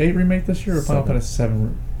 Fantasy 8 remake this year or Final Seven. Fantasy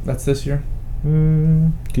 7? That's this year?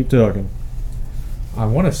 Keep talking. I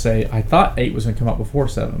want to say, I thought 8 was going to come out before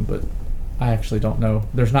 7, but I actually don't know.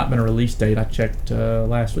 There's not been a release date. I checked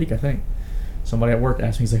last week, I think. Somebody at work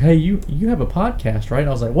asked me, he's like, hey, you have a podcast, right? I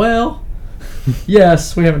was like, well,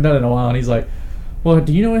 yes, we haven't done it in a while. And he's like, well,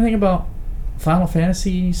 do you know anything about Final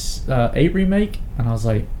Fantasy 8 remake? And I was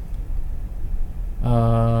like,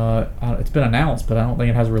 it's been announced, but I don't think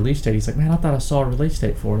it has a release date. He's like, man, I thought I saw a release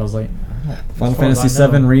date for it. I was like, I don't, as Final far as Fantasy I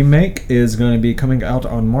know. 7 Remake is going to be coming out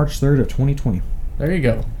on March 3rd of 2020. There you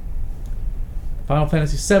go. Final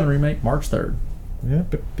Fantasy 7 remake, March 3rd.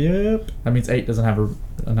 Yep. That means 8 doesn't have an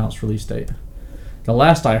announced release date. The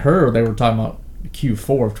last I heard, they were talking about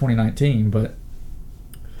Q4 of 2019, but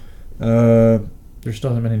there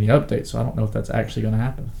still haven't been any updates, so I don't know if that's actually going to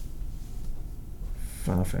happen.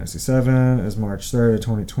 Final Fantasy 7 is March 3rd of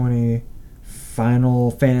 2020. Final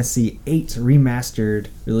Fantasy 8 Remastered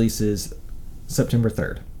releases September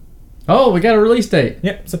 3rd. Oh, we got a release date.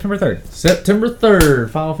 Yep, September 3rd. September 3rd.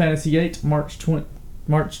 Final Fantasy 8, March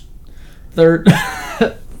 3rd.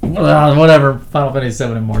 Whatever. Final Fantasy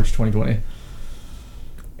 7 in March 2020.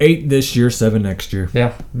 8 this year, 7 next year.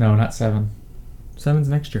 Yeah. No, not 7. 7's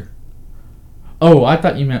next year. Oh, I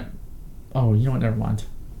thought you meant... Oh, you know what? Never mind.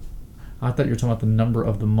 I thought you were talking about the number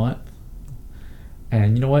of the month.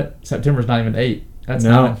 And you know what? September's not even 8. That's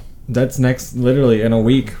No, 9. that's next, literally in a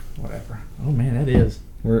week. Whatever. Oh, man, that is.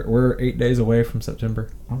 We're 8 days away from September.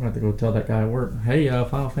 I'm going to have to go tell that guy at work, hey,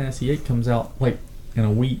 Final Fantasy 8 comes out, like, in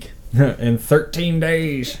a week. In 13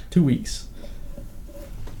 days. 2 weeks.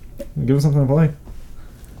 Give us something to play.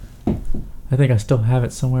 I think I still have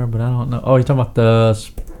it somewhere, but I don't know. Oh, you're talking about the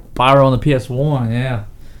Spyro on the PS1, yeah.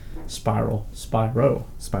 Spyro.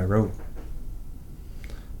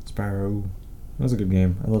 That was a good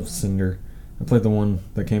game. I love Cinder. I played the one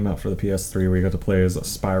that came out for the PS3 where you got to play as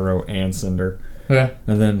Spyro and Cinder. Yeah.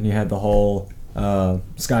 And then you had the whole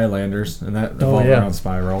Skylanders, and that evolved yeah. around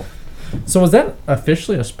Spyro. So was that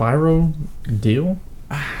officially a Spyro deal?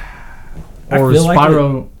 Or feel like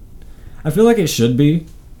Spyro... I feel like it should be.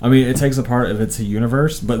 I mean, it takes a part of its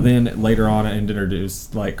universe, but then later on it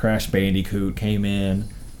introduced, like, Crash Bandicoot came in.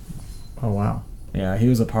 Oh, wow. Yeah, he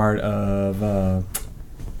was a part of,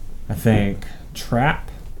 I think, Trap.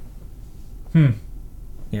 Yeah,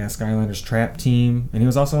 Skylanders Trap Team. And he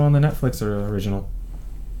was also on the Netflix original.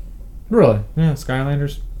 Really? Yeah,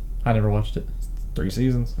 Skylanders. I never watched it. 3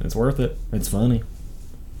 seasons. It's worth it. It's funny.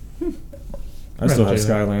 I Right, still have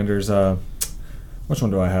Jada. Skylanders. Which one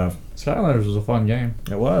do I have? Skylanders was a fun game.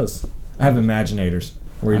 It was. I have Imaginators,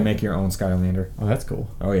 where you make your own Skylander. Oh, that's cool.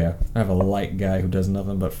 Oh, yeah. I have a light guy who does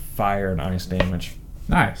nothing but fire and ice damage.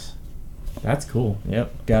 Nice. That's cool.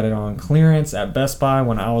 Yep. Got it on clearance at Best Buy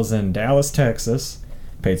when I was in Dallas, Texas.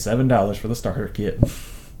 Paid $7 for the starter kit.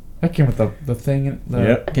 That came with the thing.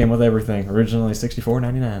 Yep. Came with everything. Originally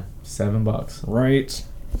 $64.99. $7. Right.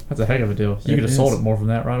 That's a heck of a deal. You It could have sold is. it more from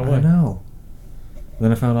that right away. I know.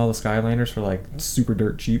 Then I found all the Skylanders for like super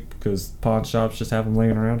dirt cheap because pawn shops just have them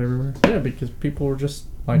laying around everywhere. Yeah, because people were just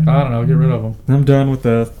like, I don't know, get rid of them. I'm done with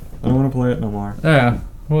that. I don't want to play it no more. Yeah,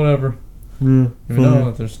 whatever. Yeah, Even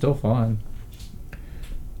though they're still fun.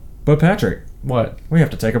 But Patrick, What? we have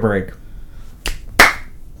to take a break.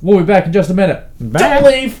 We'll be back in just a minute. Back.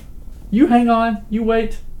 Don't leave. You hang on. You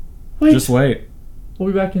wait. Wait. Just wait.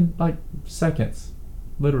 We'll be back in like seconds.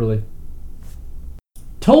 Literally.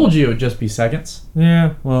 Told you it'd just be seconds.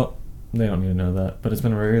 Yeah, well, they don't need to know that. But it's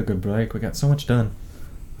been a very good break. We got so much done.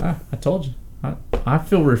 I told you. I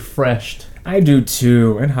feel refreshed. I do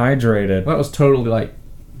too, and hydrated. That was totally like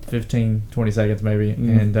 15, 20 seconds maybe.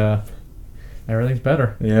 And everything's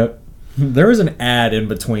better. Yep. There was an ad in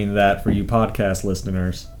between that for you podcast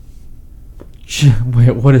listeners.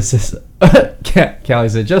 Wait, what is this? Callie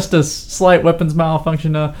said, just a slight weapons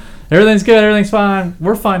malfunction. Everything's good. Everything's fine.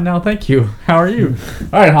 We're fine now. Thank you. How are you?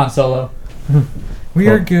 All right, Han Solo. We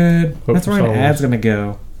are good. hope That's where for an Star ad's Wars. gonna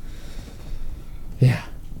go. Yeah.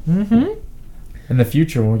 Mm-hmm. In the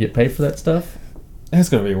future, when we get paid for that stuff, It's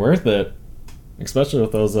gonna be worth it. Especially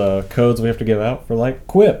with those codes we have to give out for like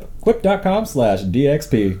Quip.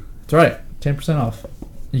 Quip.com/DXP. that's right. 10% off.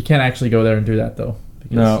 You can't actually go there and do that though.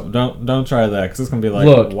 Because No, don't try that because it's gonna be like,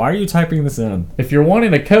 Look. why are you typing this in? if you're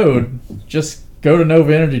wanting a code, just go to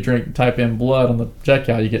Nova Energy Drink, type in blood on the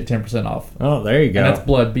checkout, you get 10% off. Oh, there you And that's go.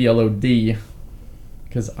 blood, BLOD.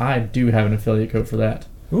 Because I do have an affiliate code for that.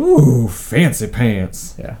 Ooh, fancy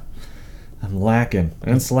pants. Yeah. I'm lacking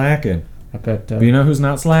and slacking. I bet. But you know who's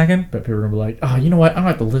not slacking? Bet people are gonna be like, oh, you know what? I'm gonna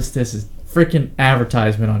have to list this as freaking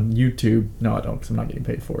advertisement on YouTube. No, I don't, because I'm not getting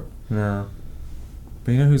paid for it. No.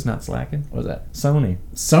 But you know who's not slacking? What is that? Sony.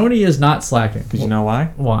 Sony is not slacking. Because you know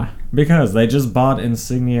why? Why? Because they just bought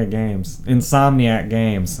Insomniac Games.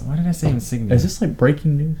 Why did I say Insignia? Is this like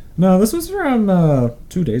breaking news? No, this was from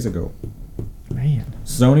 2 days ago. Man.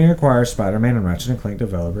 Sony acquires Spider-Man and Ratchet & Clank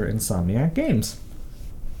developer Insomniac Games.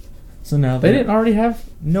 So now They didn't already have.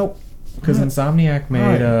 Nope. Because What? Insomniac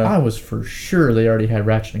made I was for sure they already had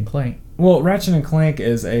Ratchet and Clank. well, Ratchet & Clank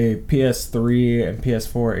is a PS3 and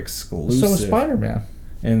PS4 exclusive. So was Spider-Man.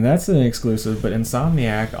 And that's an exclusive, but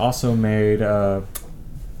Insomniac also made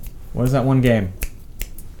what is that one game?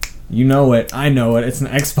 You know it, I know it. It's an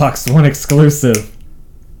Xbox One exclusive.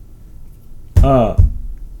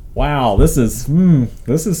 Wow, this is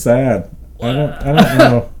sad. I don't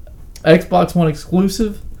know. Xbox One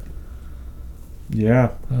exclusive. Yeah,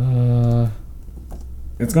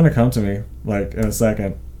 it's gonna come to me like in a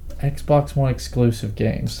second. Xbox One exclusive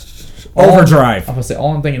games. Overdrive. I'm gonna say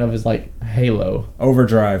all I'm thinking of is like Halo.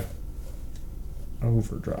 Overdrive.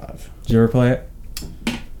 Overdrive. Did you ever play it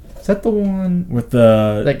Is that the one with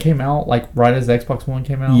the? that came out like right as the Xbox One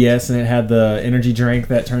came out? Yes, and it had the energy drink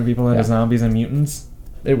that turned people into Yeah. zombies and mutants.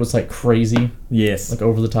 It was like crazy, Yes. like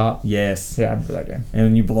over the top. Yes. Yeah, I remember that game. And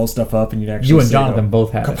then you blow stuff up and you'd actually You and see Jonathan the-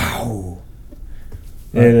 both had it. Kapow!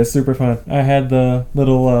 It is super fun. I had the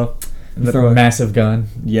little The throw it. massive gun.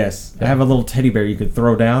 Yes, I Yeah. have a little teddy bear you could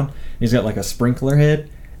throw down. He's got like a sprinkler head,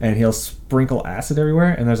 and he'll sprinkle acid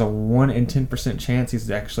everywhere. And there's a 1 in 10% chance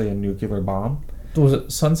he's actually a nuclear bomb. Was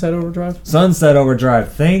it Sunset Overdrive? Sunset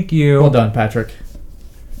Overdrive. Thank you. Well done, Patrick.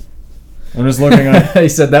 I'm just looking at. He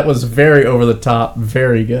said that was very over the top,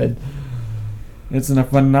 very good. It's a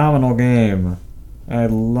phenomenal game. I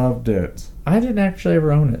loved it. I didn't actually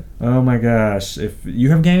ever own it. Oh my gosh! If you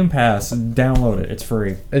have Game Pass, download it. It's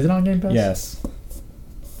free. Is it on Game Pass? Yes,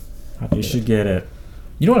 I have to you get should it. get it.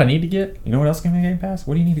 You know what I need to get? You know what else can be Game Pass?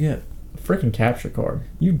 What do you need to get? A freaking capture card.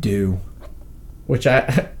 You do. Which I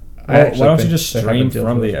Well, why actually don't you think just they have stream a deal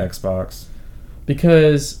from for the it. Xbox?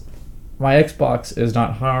 Because my Xbox is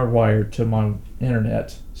not hardwired to my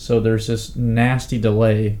internet, so there's this nasty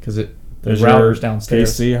delay because the Is router's your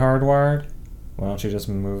downstairs. PC hardwired? Why don't you just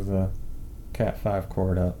move the Cat 5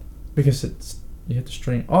 cord up? Because you have to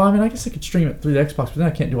stream. Oh, I mean, I guess I could stream it through the Xbox, but then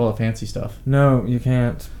I can't do all the fancy stuff. No, you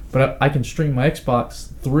can't. But I can stream my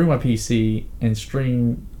Xbox through my PC and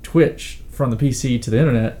stream Twitch from the PC to the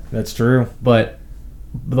internet. That's true. But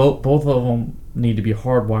both of them need to be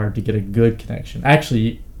hardwired to get a good connection.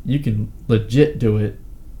 Actually, you can legit do it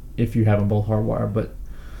if you have them both hardwired, but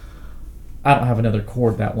I don't have another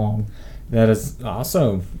cord that long. That is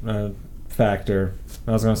also a factor.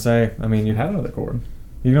 I was gonna say. I mean, You you have another cord.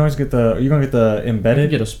 can always get the. You're gonna get the You can embedded.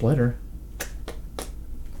 get a splitter.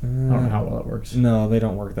 I don't know how well that works. No, they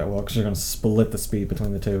don't work that well because you're gonna split the speed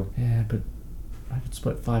between the two. Yeah, but I could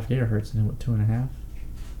split 5 gigahertz and then with 2.5.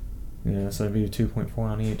 Yeah, so it'd be 2.4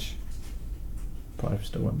 on each. Probably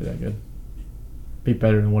still wouldn't be that good. Be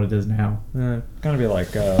better than what it is now. Gonna be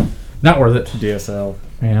like Not worth it. DSL.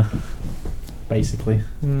 Yeah. Basically.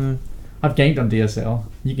 Mm, I've gamed on DSL.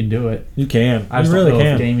 You can do it. you can. I just you really don't know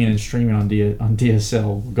can. if gaming and streaming on DSL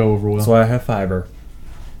will go over well. That's why I have fiber.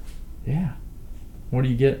 Yeah. What do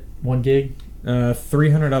you get? 1 gig?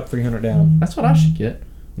 300 up, 300 down. That's what I should get.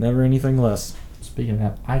 Never anything less. Speaking of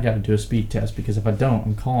that, I got to do a speed test because if I don't,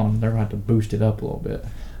 I'm calling them. They're going to have to boost it up a little bit.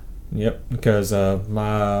 Yep, because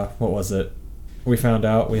what was it? We found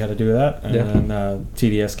out we had to do that, and Yeah. then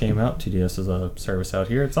TDS came out. TDS is a service out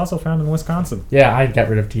here. It's also found in Wisconsin. Yeah, I got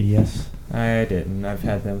rid of TDS. I didn't. I've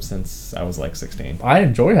had them since I was like 16. I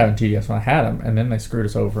enjoyed having TDS when I had them, and then they screwed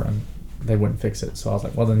us over and they wouldn't fix it. So I was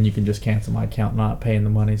like, well, then you can just cancel my account, not paying the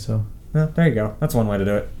money. So Well, there you go. That's one way to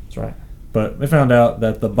do it. that's right. But they found out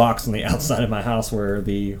that the box on the outside of my house where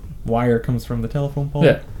the wire comes from the telephone pole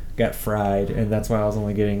Yeah. got fried, and that's why I was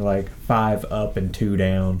only getting like 5 up and 2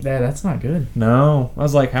 down. Yeah, that's not good. No. I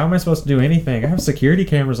was like, how am I supposed to do anything? I have security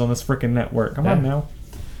cameras on this freaking network. Come on Yeah. now.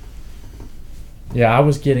 Yeah, I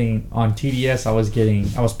was getting on TDS. I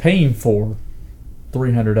was paying for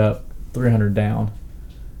 300 up, 300 down,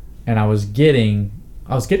 and I was getting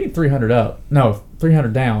 300 up. No,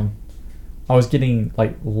 300 down. I was getting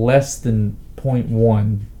like less than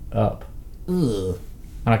 0.1 up. Ugh.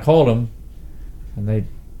 And I called them, and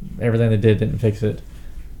everything they did didn't fix it.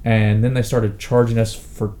 And then they started charging us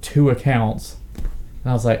for 2 accounts.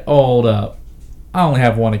 And I was like, oh, hold up. I only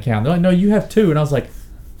have 1 account. They're like, no, you have 2. And I was like,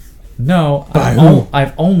 no, By who?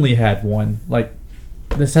 I've only had 1. Like,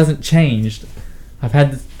 this hasn't changed. I've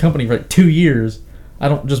had this company for like 2 years. I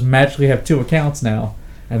don't just magically have 2 accounts now.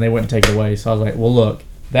 And they wouldn't take it away. So I was like, well, look,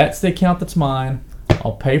 that's the account that's mine.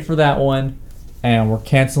 I'll pay for that one. And we're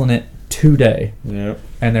canceling it today. Yep.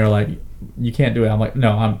 And they're like, you can't do it. I'm like,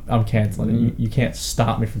 no, I'm canceling it. Mm-hmm. You can't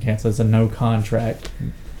stop me from canceling. It's a no contract.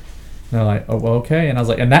 And they're like, oh, well, okay. And I was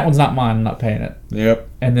like, and that one's not mine. I'm not paying it. Yep.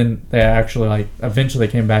 And then they actually eventually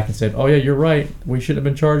they came back and said, oh yeah, you're right. We shouldn't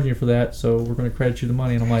have been charging you for that. So we're going to credit you the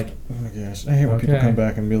money. And I'm like, Oh my gosh. I hate when people Okay. come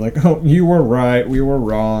back and be like, oh, you were right. We were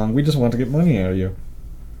wrong. We just want to get money out of you.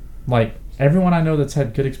 like everyone I know that's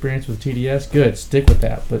had good experience with TDS, good, stick with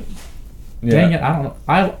that. But dang it, I don't know.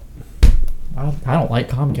 I don't like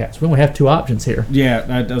Comcast. We only have 2 options here. Yeah,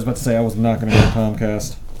 I was about to say I was not going to go to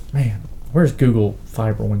Comcast. Man, where's Google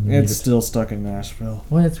Fiber when you need It's it? still stuck in Nashville.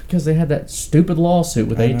 Well, it's because they had that stupid lawsuit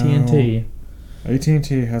with I AT&T.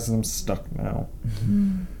 AT&T has them stuck now.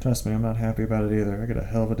 Trust me, I'm not happy about it either. I get a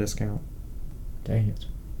hell of a discount. Dang it.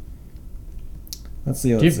 Let's see.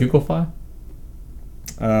 Do you have Google Fi?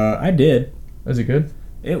 I did. Is it good?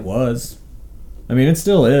 It was. I mean, it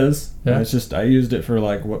still is. Yeah. It's just I used it for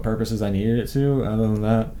like what purposes I needed it to. Other than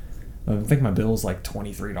that, I think my bill is like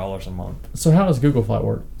 $23 a month. So how does Google Fi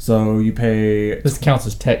work? So you pay. This counts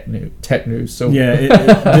as tech news. So Yeah,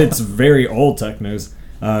 it's very old tech news.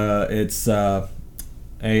 It's a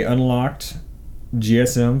unlocked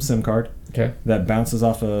GSM SIM card okay. that bounces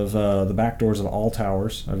off of the back doors of all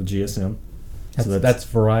towers of GSM. That's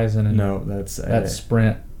Verizon and No, that's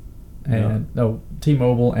Sprint and no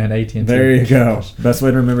T-Mobile and AT&T. There you go. Best way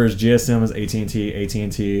to remember is GSM is AT&T.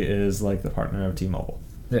 AT&T is like the partner of T-Mobile,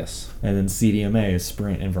 Yes. and then CDMA is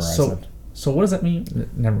Sprint and Verizon. So what does that mean?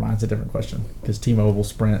 Never mind. It's a different question because T-Mobile,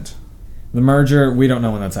 Sprint. The merger, we don't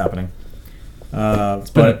know when that's happening. It's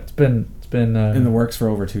But been in the works for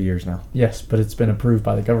over 2 years now. yes, but it's been approved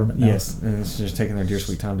by the government now. Yes, and it's just taking their dear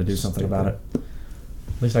sweet time to do something about it.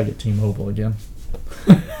 At least I get T-Mobile again.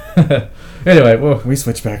 Anyway, well, We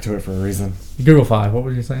switched back to it for a reason. Google Fi. What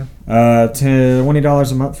were you saying?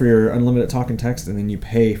 $20 a month for your unlimited talk and text, and then you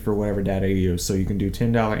pay for whatever data you use. So you can do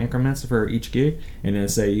 $10 increments for each gig, and then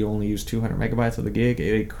say you only use 200 megabytes of the gig,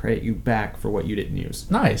 it credit you back for what you didn't use.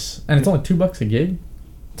 Nice. And it's only $2 a gig.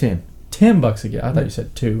 10. $10 a gig. I thought you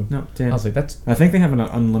said 2. No, 10. I was like, that's I think they have an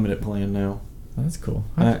unlimited plan now. cool.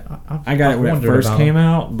 I got it when it wondered first about came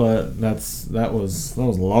out, but that was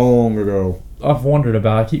long ago. I've wondered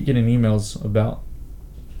about. I keep getting emails about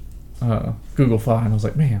Google Fi, and I was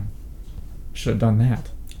like, man, should have done that.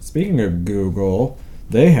 Speaking of Google,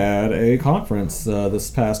 they had a conference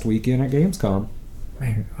this past weekend at Gamescom.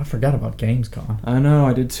 Man, I forgot about Gamescom. I know,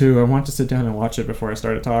 I did too. I wanted to sit down and watch it before I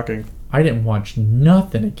started talking. I didn't watch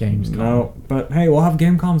nothing at Gamescom. No, but hey, we'll have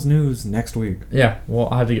Gamescom's news next week. Yeah,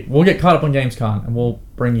 we'll get caught up on Gamescom, and we'll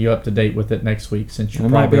bring you up to date with it next week since you're It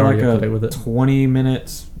might probably be already like up to date with a it.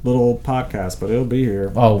 20-minute little podcast, but it'll be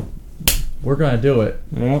here. Oh, we're gonna do it.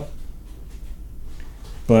 Yep.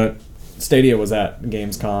 But Stadia was at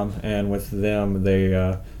Gamescom, and with them,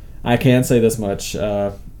 they I can say this much: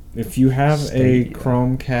 if you have Stadia. a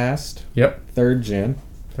Chromecast, Yep, 3rd gen,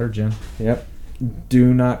 3rd gen. yep,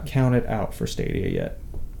 do not count it out for Stadia yet.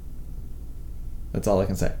 That's all I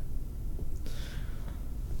can say.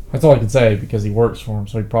 That's all I can say because he works for him,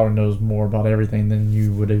 so he probably knows more about everything than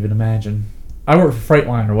you would even imagine. I work for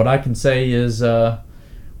Freightliner. What I can say is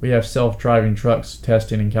we have self-driving trucks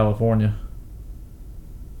testing in California,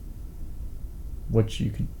 which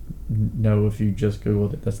you can know if you just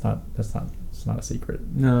Googled it. It's not a secret.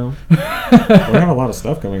 No. We have a lot of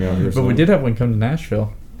stuff coming out here. But we did have one come to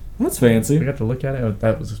Nashville. That's fancy. We got to look at it.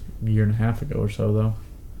 That was a year and a half ago or so, though,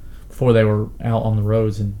 before they were out on the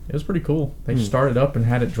roads, and it was pretty cool. They started up and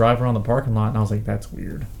had it drive around the parking lot, and I was like, that's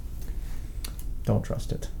weird. Don't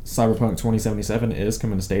trust it. Cyberpunk 2077 is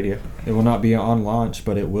coming to Stadia. It will not be on launch,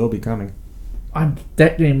 but it will be coming.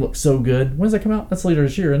 That game looks so good. When does that come out? That's later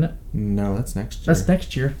this year, isn't it? No, that's next year. That's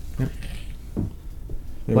next year. Yep.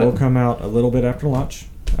 It will come out a little bit after launch.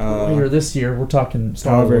 Later this year, we're talking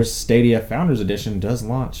Star However, Wars. Stadia Founders Edition does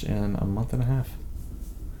launch in a month and a half.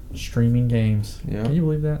 Streaming games. Yeah. Can you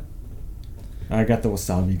believe that? I got the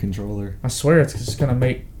Wasabi controller. I swear it's just going to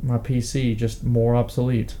make my PC just more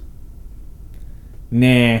obsolete.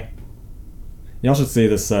 Nah. Y'all should see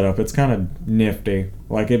this setup. It's kind of nifty.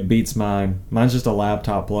 Like, it beats mine. Mine's just a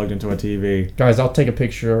laptop plugged into a TV. Guys, I'll take a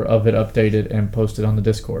picture of it updated and post it on the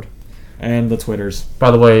Discord. And the Twitters.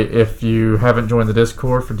 By the way, if you haven't joined the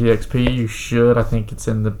Discord for DXP, you should. I think it's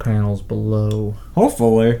in the panels below.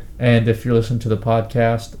 Hopefully. And if you're listening to the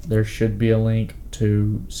podcast, there should be a link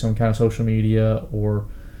to some kind of social media or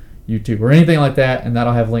YouTube or anything like that, and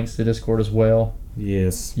that'll have links to Discord as well.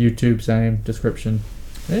 Yes. YouTube, same description.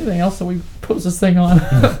 Anything else that we post this thing on?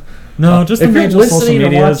 No, just if the you're major social listening or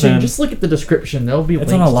medias. watching, just look at the description. There'll be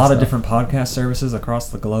It's links on a to lot of stuff. different podcast services across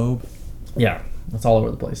the globe. Yeah, it's all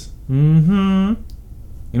over the place. Mm-hmm.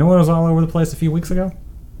 You know what was all over the place a few weeks ago?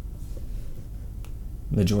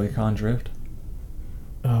 The Joy-Con drift.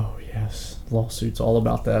 Oh yes, lawsuits all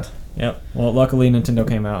about that. Yep. Well, luckily Nintendo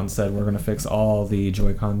came out and said we're going to fix all the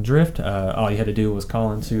Joy-Con drift. All you had to do was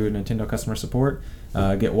call into Nintendo customer support,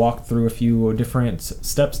 get walked through a few different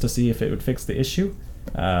steps to see if it would fix the issue.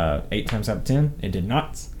 8 times out of 10, it did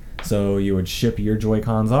not. So you would ship your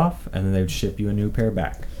Joy-Cons off, and then they would ship you a new pair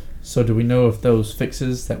back. So do we know if those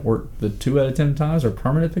fixes that work the 2 out of 10 times are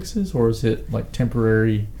permanent fixes, or is it like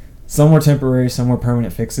temporary? Some were temporary, some were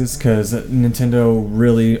permanent fixes, because Nintendo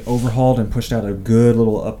really overhauled and pushed out a good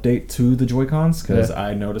little update to the Joy-Cons, because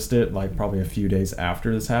I noticed it like probably a few days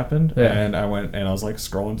after this happened, and I went and I was like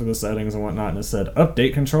scrolling through the settings and whatnot, and it said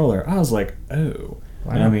update controller. I was like, oh.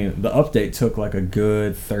 Wow. And I mean, the update took like a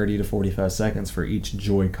good 30 to 45 seconds for each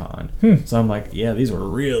Joy-Con. So I'm like, yeah, these were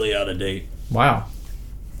really out of date. Wow.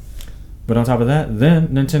 But on top of that, then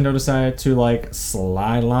Nintendo decided to like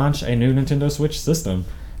slide launch a new Nintendo Switch system.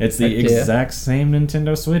 It's the exact same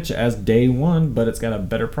Nintendo Switch as day one, but it's got a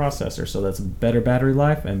better processor, so that's better battery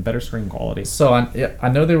life and better screen quality. So I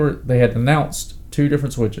know they had announced 2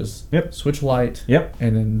 different Switches. Yep. Switch Lite. Yep.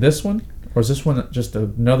 And then this one, or is this one just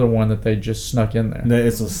another one that they just snuck in there?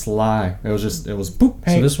 It's a sly. It was boop.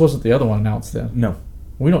 Hey. So this wasn't the other one announced then? No.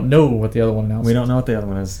 We don't know what the other one announced. We don't know what the other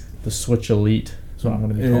one is. The Switch Elite. That's what I'm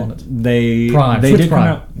going to be calling it.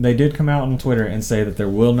 They did come out on Twitter and say that there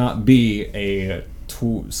will not be a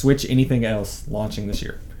Switch anything else launching this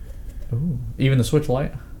year. Ooh. Even the Switch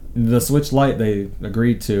Lite? The Switch Lite they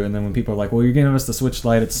agreed to, and then when people are like, well, you're giving us the Switch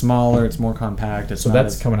Lite, it's smaller, it's more compact. So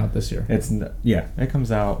that's coming out this year? It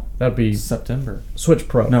comes out that'd be September. Switch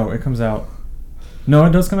Pro. No, it comes out... No,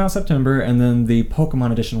 it does come out September, and then the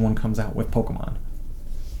Pokemon Edition one comes out with Pokemon.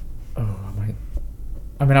 Oh,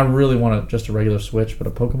 I really want just a regular Switch, but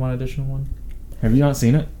a Pokemon Edition one? Have you not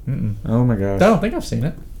seen it? Mm-mm. Oh my gosh. I don't think I've seen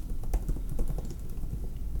it.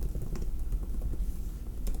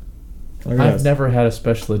 I've never had a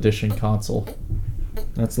special edition console.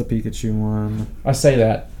 That's the Pikachu one. I say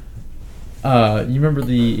that. You remember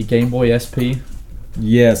the Game Boy SP?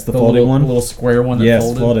 Yes, the folding one? The little square one that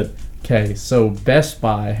folded? Yes, folded. Okay, so Best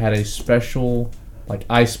Buy had a special, like,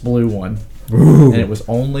 ice blue one. Ooh. And it was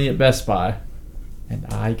only at Best Buy. And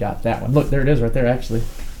I got that one. Look, there it is right there, actually.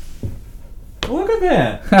 Look at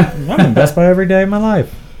that. I'm in Best Buy every day of my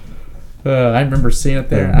life. I remember seeing it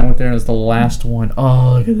there. I went there and it was the last one.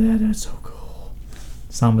 Oh, look at that. That's so cool.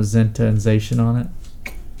 Saw Magenta and Zacian on it.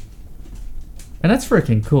 And that's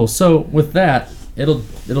freaking cool. So with that, it'll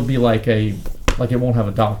be like it won't have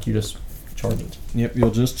a dock. You just charge it. Yep,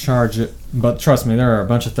 you'll just charge it. But trust me, there are a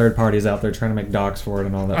bunch of third parties out there trying to make docks for it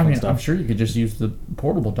and all that fun stuff. I'm sure you could just use the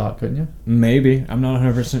portable dock, couldn't you? Maybe. I'm not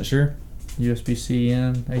 100% sure. USB-C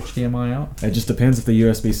in, HDMI out? It just depends if the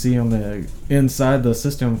USB-C on the inside the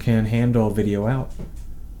system can handle video out.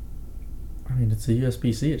 I mean, it's a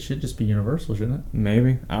USB-C. It should just be universal, shouldn't it?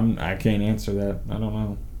 Maybe. I can't answer that. I don't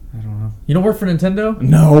know. I don't know. You don't work for Nintendo?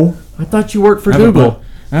 No. I thought you worked for I have a Google.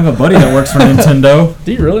 I have a buddy that works for Nintendo.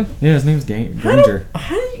 Do you really? Yeah, his name's Granger.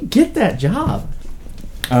 How do you get that job?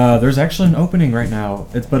 There's actually an opening right now.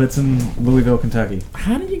 It's in Louisville, Kentucky.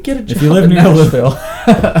 How do you get a job If you live in near Nashville?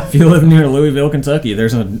 If you live near Louisville, Kentucky,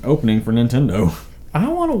 there's an opening for Nintendo. I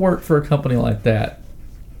want to work for a company like that,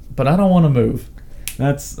 but I don't want to move.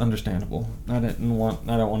 That's understandable. I don't want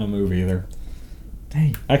to move either.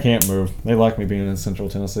 Dang, I can't move. They like me being in Central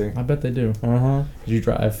Tennessee. I bet they do. Uh-huh. You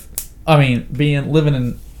drive. I mean, living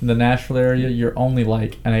in the Nashville area, you're only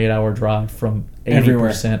like an 8-hour drive from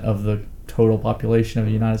 80% of the total population of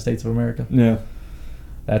the United States of America. Yeah.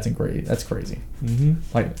 That's great. That's crazy. Mm-hmm.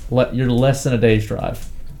 Like, you're less than a day's drive.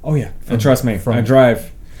 Oh, yeah. From- Trust me, from I drive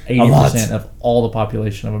 80% of all the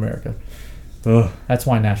population of America. Ugh. That's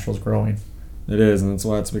why Nashville's growing. It is, and that's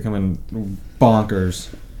why it's becoming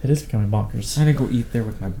bonkers. It is becoming bonkers. I had to go eat there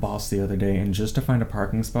with my boss the other day, and just to find a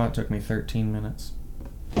parking spot took me 13 minutes.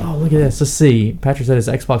 Oh, look at this. Let's see. Patrick said his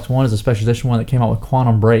Xbox One is a special edition one that came out with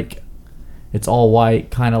Quantum Break. It's all white,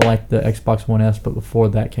 kind of like the Xbox One S, but before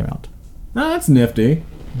that came out. Oh, that's nifty.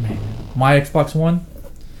 Man. My Xbox One,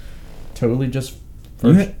 totally just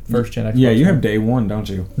first gen Xbox Yeah, you One. have day one, don't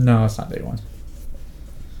you? No, it's not day one.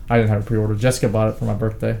 I didn't have a pre-order. Jessica bought it for my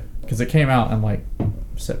birthday because it came out in like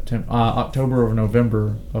October or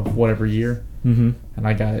November of whatever year, Mm-hmm. and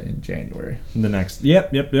I got it in January. The next.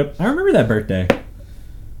 Yep. I remember that birthday.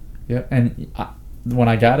 Yep, and when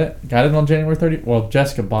I got it on January 30th. Well,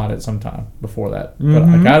 Jessica bought it sometime before that, but I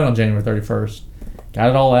Mhm. got it on January 31st. Got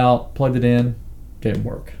it all out, plugged it in, didn't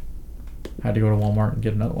work. Had to go to Walmart and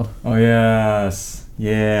get another one. Oh, yes.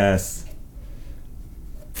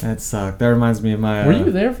 That sucked. That reminds me of my... Were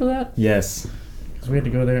you there for that? Yes. Because we had to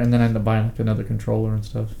go there, and then I ended up buying like another controller and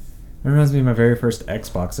stuff. That reminds me of my very first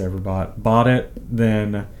Xbox I ever bought. Bought it,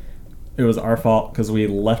 then it was our fault because we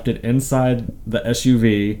left it inside the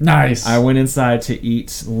SUV. Nice. I went inside to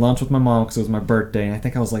eat lunch with my mom because it was my birthday, and I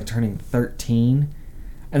think I was like turning 13.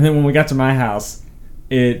 And then when we got to my house,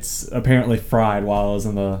 it's apparently fried while I was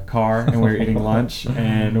in the car and we were eating lunch,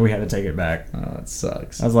 and we had to take it back. Oh, that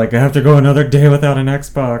sucks. I was like, I have to go another day without an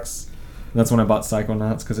Xbox. That's when I bought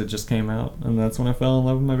Psychonauts because it just came out, and that's when I fell in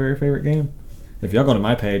love with my very favorite game. If y'all go to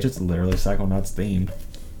my page, it's literally Psychonauts themed.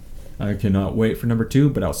 I cannot wait for number 2,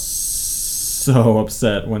 but I was so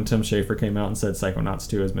upset when Tim Schafer came out and said Psychonauts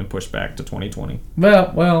 2 has been pushed back to 2020.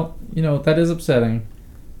 Well, that is upsetting.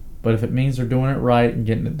 But if it means they're doing it right and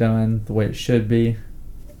getting it done the way it should be,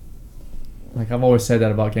 like I've always said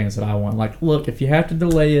that about games that I want. Like, look, if you have to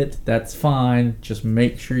delay it, that's fine. Just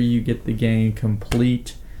make sure you get the game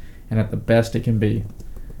complete and at the best it can be,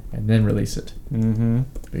 and then release it. Mm-hmm.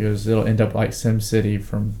 Because it'll end up like SimCity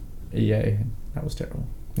from EA. And that was terrible.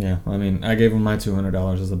 Yeah, I mean, I gave him my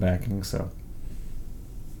 $200 as a backing, so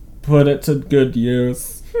put it to good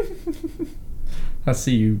use. I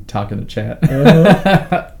see you talking to chat.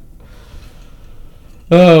 Uh-huh.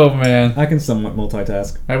 Oh man. I can somewhat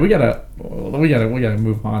multitask. All right, we gotta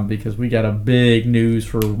move on because we got a big news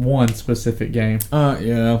for one specific game,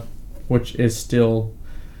 Yeah. which is still.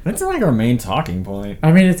 That's like our main talking point.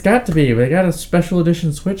 I mean, it's got to be. They got a special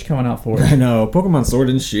edition Switch coming out for I it. know. Pokemon Sword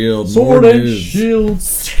and Shield. Sword more and news. Shield.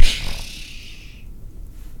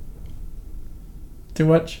 Too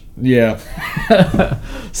much. Yeah.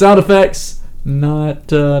 Sound effects,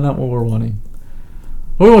 not what we're wanting.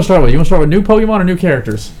 What do you want to start with? You want to start with new Pokemon or new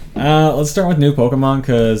characters? Let's start with new Pokemon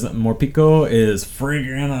because Morpeko is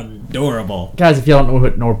freaking adorable. Guys, if y'all don't know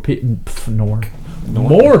what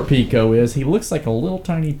Morpeko is, he looks like a little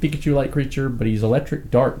tiny Pikachu-like creature, but he's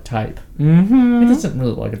electric dark type. Mm-hmm. It doesn't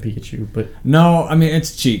really look like a Pikachu, but No, I mean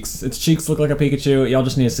its cheeks. Its cheeks look like a Pikachu. Y'all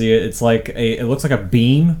just need to see it. It's like it looks like a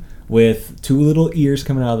bean with 2 little ears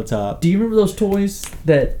coming out of the top. do you remember those toys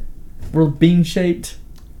that were bean-shaped?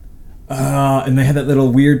 And they had that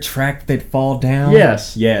little weird track that they'd fall down.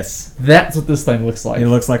 Yes. Yes. That's what this thing looks like. It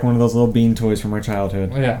looks like one of those little bean toys from our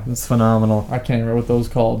childhood. Yeah. It's phenomenal. I can't remember what those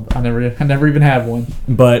called. I never even had one.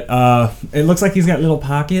 But it looks like he's got little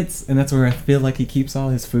pockets, and that's where I feel like he keeps all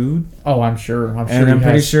his food. Oh, I'm sure. And he I'm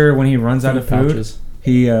pretty has sure when he runs out of food, pouches.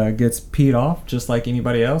 he gets peed off just like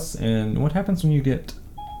anybody else. And what happens when you get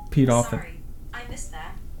peed off? Sorry, I missed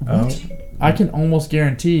that. Oh. I can almost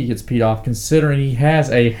guarantee he gets peed off, considering he has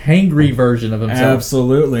a hangry version of himself.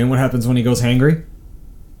 Absolutely. And what happens when he goes hangry?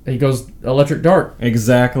 He goes electric dark.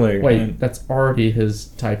 Exactly. Wait, And that's already his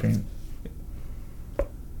typing.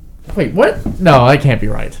 Wait, what? No, that can't be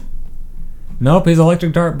right. nope, he's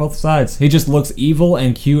electric dark both sides. He just looks evil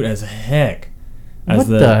and cute as heck. As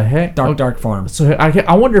What the heck? Dark, Oh, dark form. So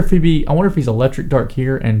I wonder if he's electric dark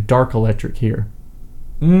here and dark electric here.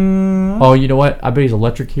 Oh, you know what? I bet he's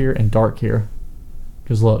electric here and dark here.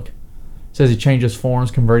 Because look. It says he changes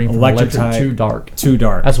forms, converting from electric to dark. To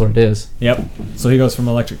dark. That's what it is. Yep. So he goes from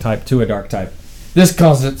electric type to a dark type. This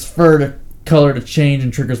causes its color to change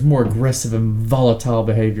and triggers more aggressive and volatile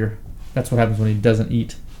behavior. That's what happens when he doesn't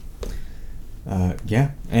eat.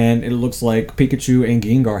 Yeah. And it looks like Pikachu and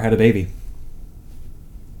Gengar had a baby.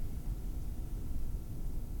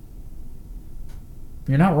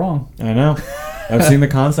 You're not wrong. I know. I've seen the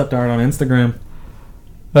concept art on Instagram.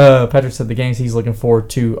 Patrick said the games he's looking forward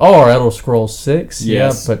to are Elder Scrolls 6.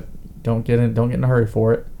 Yes. Yeah, but don't get in a hurry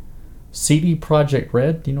for it. CD Projekt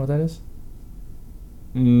Red. Do you know what that is?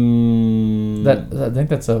 I think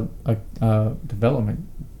that's a development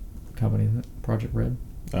company, isn't it? Project Red.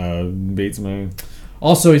 Beats me.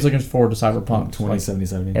 Also, he's looking forward to Cyberpunk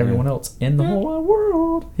 2077. Everyone else in the whole wide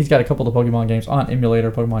world. He's got a couple of Pokemon games on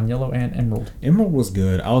emulator, Pokemon Yellow and Emerald. Emerald was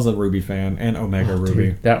good. I was a Ruby fan and Omega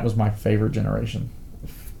Ruby. Dude, that was my favorite generation.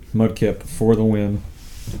 Mudkip for the win.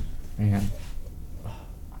 Man,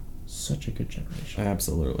 such a good generation.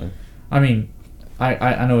 Absolutely. I mean,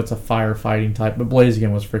 I know it's a firefighting type, but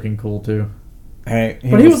Blaziken was freaking cool too. Hey,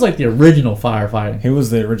 he was like the original firefighting. He was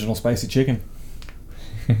the original spicy chicken.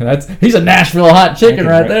 He's a Nashville hot chicken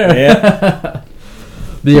right there. Yeah.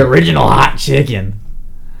 The original hot chicken.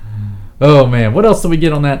 Oh man, what else did we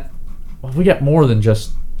get on that? Well, we got more than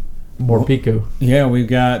just Morpeko. Yeah, we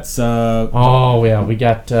got. Oh yeah, we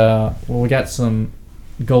got. We got some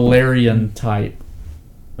Galarian type.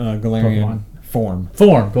 Galarian Pokemon. form.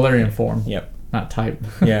 Galarian form. Yep. Not type.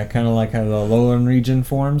 Yeah, kind of like how the Alolan region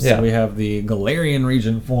forms. Yeah. So we have the Galarian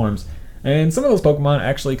region forms. And some of those Pokemon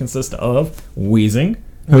actually consist of Weezing,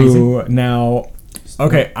 who now...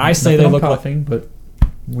 Okay, I say they look coughing, but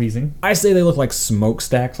wheezing. I say they look like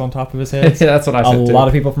smokestacks on top of his head. Yeah, that's what I said A too. lot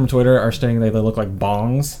of people from Twitter are saying they look like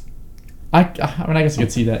bongs. I mean, I guess I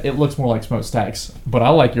could see that. It looks more like smokestacks, but I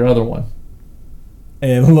like your other one.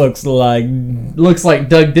 It looks like... Looks like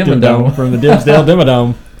Doug Dimmadome from the Dimsdale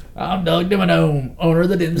Dimmadome. I'm Doug Dimmadome, owner of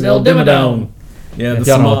the Dimsdale Dimmadome. Yeah, if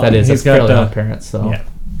y'all know what that is, it's Fairly Odd Parents. So. Yeah,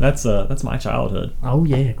 that's my childhood. Oh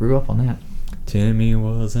yeah, grew up on that. Timmy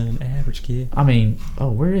was an average kid. I mean,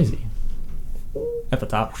 where is he? At the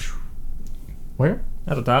top. Where?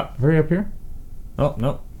 At the top. Very up here? Oh,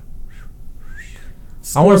 no.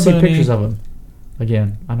 I want to see pictures of him.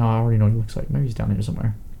 Again, I already know what he looks like. Maybe he's down here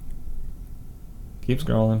somewhere. Keep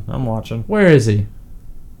scrolling. I'm watching. Where is he?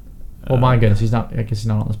 Oh my goodness, he's not. I guess he's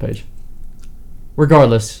not on this page.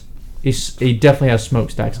 Regardless, he definitely has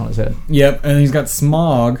smokestacks on his head. Yep, and he's got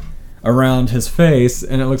smog around his face,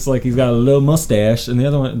 and it looks like he's got a little mustache, and the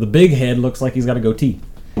other one, the big head, looks like he's got a goatee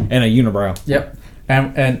and a unibrow. Yep,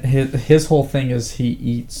 and his whole thing is he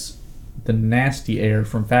eats the nasty air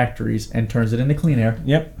from factories and turns it into clean air.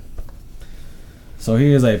 Yep. So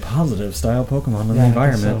he is a positive style Pokemon in the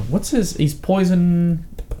environment. So. What's his? He's poison.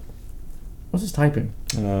 What's his typing?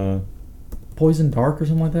 Poison dark or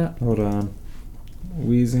something like that. Hold on.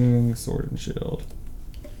 Wheezing, Sword and Shield.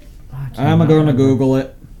 I'm going to Google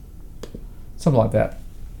it. Something like that.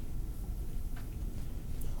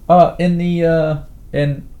 In the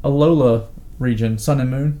in Alola region, Sun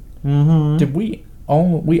and Moon, did we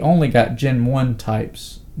only got Gen 1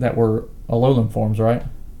 types that were Alolan forms, right?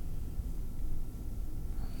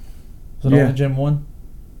 Was it only Gen 1?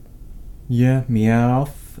 Yeah,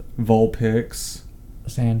 Meowth, Vulpix,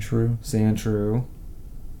 Sandshrew,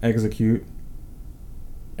 Execute.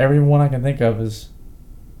 Everyone I can think of is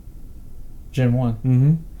Gen 1.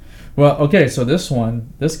 Mm-hmm. Well, okay, so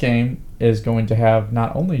this game is going to have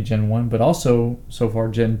not only Gen 1, but also, so far,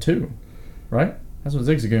 Gen 2, right? That's what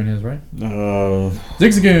Zigzagoon is, right?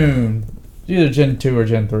 Zigzagoon! Either Gen 2 or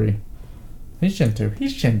Gen 3. He's Gen 2.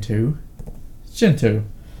 It's Gen 2.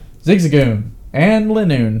 Zigzagoon and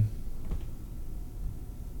Linoon.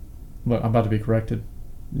 Look, I'm about to be corrected.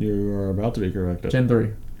 You are about to be corrected. Gen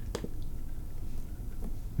 3.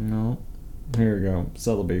 No. Here we go.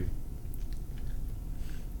 Celebi.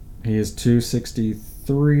 He is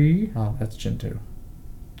 263. Oh, that's Gen 2.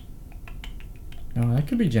 No, that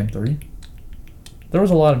could be Gen 3. There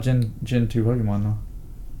was a lot of Gen 2 Pokemon, though.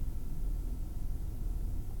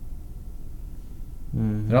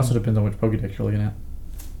 Mm-hmm. It also depends on which Pokédex you're looking at.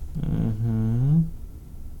 Mm-hmm.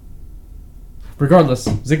 Regardless,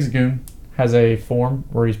 Zigzagoon has a form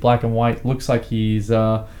where he's black and white. Looks like he's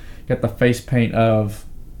got the face paint of...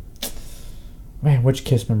 Man, which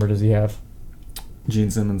Kiss member does he have?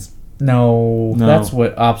 Gene Simmons. No, that's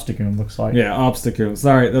what Obstagoon looks like. Yeah, Obstagoon.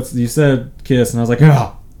 Sorry, you said Kiss, and I was like,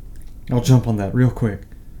 I'll jump on that real quick.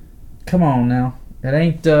 Come on now. It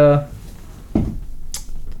ain't...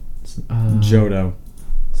 Johto.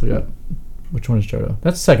 So we got Which one is Johto?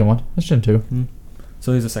 That's the second one. That's Gen 2.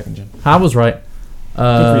 So he's a second gen. I was right.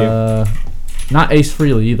 Good Not Ace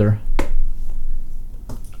Frehley either.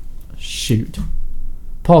 Shoot.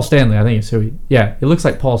 Paul Stanley, I think is who he... Yeah, it looks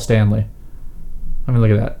like Paul Stanley. I mean,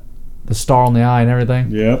 look at that. The star on the eye and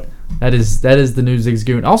everything. Yep. That is the new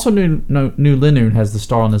Zigzagoon. Also, new Linoon has the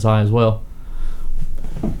star on his eye as well.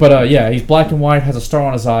 But yeah, he's black and white, has a star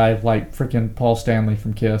on his eye, like freaking Paul Stanley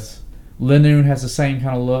from Kiss. Linoon has the same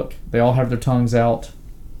kind of look. They all have their tongues out,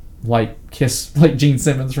 like Kiss, like Gene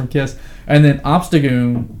Simmons from Kiss. And then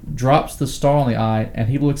Obstagoon drops the star on the eye, and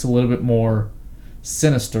he looks a little bit more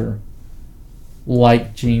sinister,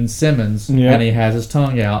 like Gene Simmons. Yeah. And he has his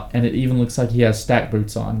tongue out, and it even looks like he has stack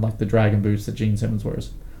boots on, like the dragon boots that Gene Simmons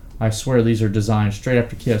wears. I swear these are designed straight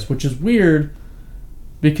after Kiss, which is weird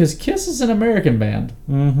because Kiss is an American band.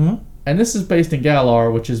 Mm-hmm. And this is based in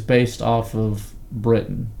Galar, which is based off of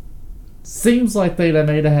Britain. Seems like they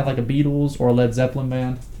may have had like a Beatles or a Led Zeppelin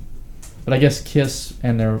band. But I guess Kiss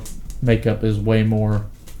and their makeup is way more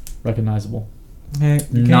recognizable. Hey,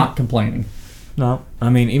 Not complaining. No.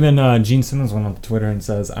 I mean, even Gene Simmons went on Twitter and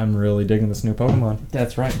says, I'm really digging this new Pokemon.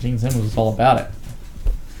 That's right. Gene Simmons is all about it.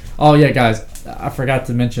 Oh, yeah, guys. I forgot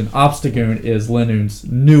to mention, Obstagoon is Linoon's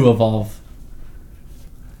new evolve.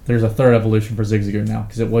 There's a third evolution for Zigzagoon now,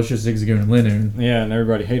 because it was just Zigzagoon and Linoon. Yeah, and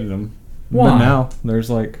everybody hated him. Why? But now,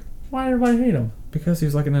 there's like... Why did everybody hate him? Because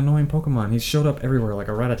he's like an annoying Pokemon. He showed up everywhere like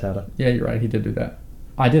a Rattata. Yeah, you're right. He did do that.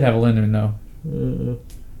 I did have a Linoon, though.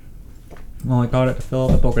 Well, I got it to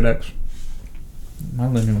fill out the Pokedex. My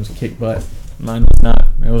Linoon was kick butt. Mine was not.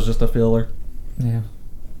 It was just a filler. Yeah.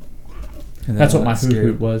 And That's what my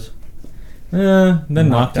Hoot was. Yeah, then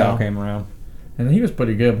Noctowl Noctowl came around. And he was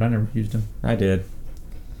pretty good, but I never used him. I did.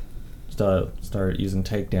 Started using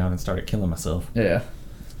Takedown and started killing myself. Yeah.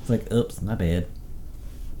 It's like, oops, my bad.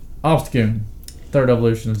 Obstagoon. Third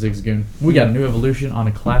evolution of Zigzagoon. We got a new evolution on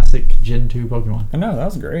a classic Gen 2 Pokemon. I know, that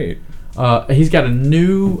was great. He's got a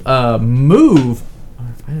new move.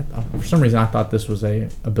 For some reason, I thought this was a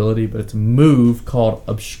ability, but it's a move called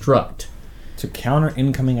Obstruct. To counter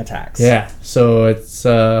incoming attacks. Yeah. So it's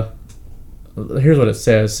here's what it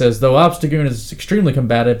says. It says, though Obstagoon is extremely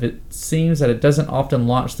combative, it seems that it doesn't often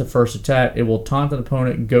launch the first attack. It will taunt an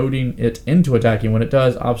opponent, goading it into attacking. When it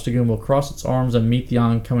does, Obstagoon will cross its arms and meet the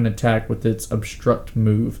oncoming attack with its Obstruct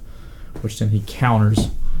move, which then he counters.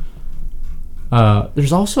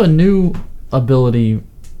 There's also a new ability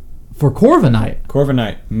for Corviknight.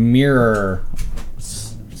 Corviknight. Mirror.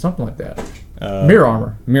 Something like that. Mirror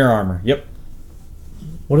Armor. Mirror Armor, yep.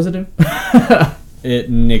 What does it do?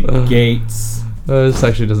 It negates... This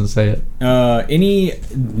actually doesn't say it. Any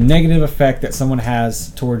negative effect that someone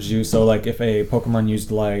has towards you. So, like, if a Pokemon used,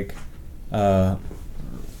 like... what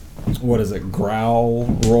is it? Growl,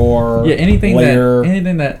 Roar, Yeah, anything Lair,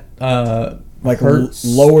 that like hurts.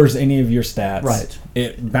 lowers any of your stats. Right.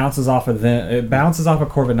 It bounces off of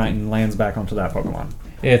Corviknight and lands back onto that Pokemon.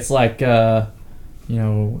 It's like,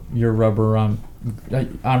 you're rubber, I'm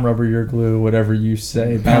rubber, you're glue, whatever you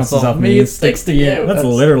say. Bounces off me and sticks to you. That's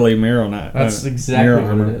literally Mirror Knight. That's exactly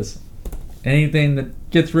what it is. Anything that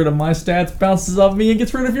gets rid of my stats bounces off me and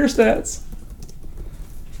gets rid of your stats.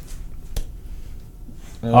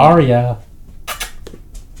 Arya.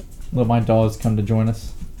 Let my dogs come to join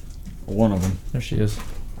us. One of them. There she is.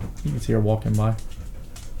 You can see her walking by.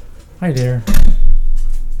 Hi there.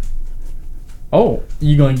 Oh,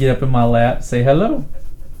 you gonna get up in my lap? Say hello.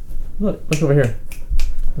 Look over here.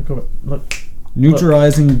 Look over. Look.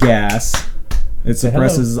 Neutralizing gas. It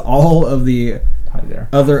suppresses all of the Hi there.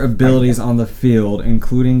 other abilities on the field,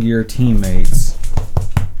 including your teammates.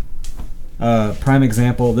 Prime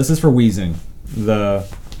example. This is for Weezing.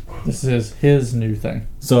 This is his new thing.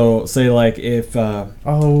 So say like if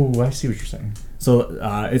Oh, I see what you're saying. so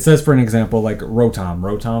it says for an example like Rotom.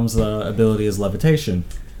 Rotom's ability is levitation.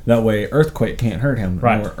 That way Earthquake can't hurt him.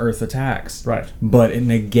 Right. Or Earth attacks. Right. But it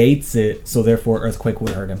negates it, so therefore Earthquake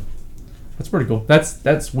would hurt him. That's pretty cool. That's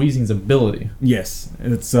Weezing's ability. Yes.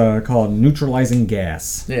 It's called Neutralizing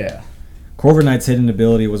Gas. Yeah. Corviknight's hidden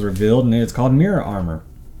ability was revealed, and it's called Mirror Armor,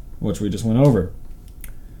 which we just went over.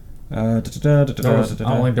 I don't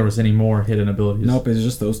think there was any more hidden abilities. Nope, it's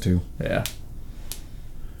just those two. Yeah.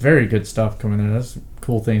 Very good stuff coming there. That's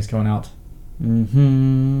cool things coming out.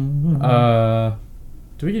 Mm-hmm.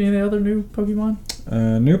 Do we get any other new Pokemon?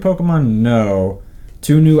 New Pokemon, no.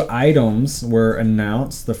 2 new items were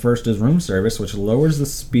announced. The first is Room Service, which lowers the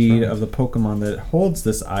speed of the Pokemon that holds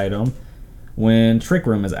this item when Trick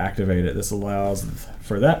Room is activated. This allows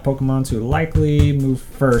for that Pokemon to likely move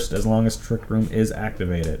first as long as Trick Room is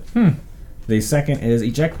activated. The second is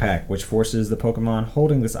Eject Pack, which forces the Pokemon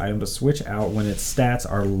holding this item to switch out when its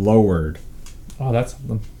stats are lowered. Oh, that's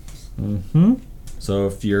something. Mm-hmm. So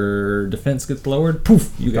if your defense gets lowered,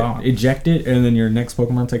 poof, you Gone. get ejected, and then your next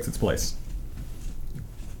Pokemon takes its place.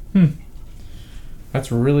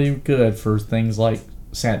 That's really good for things like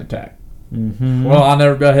Sand Attack. Mm-hmm. Well, I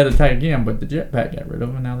never got hit attack again, but the Jetpack got rid of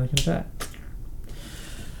them, and now they can attack.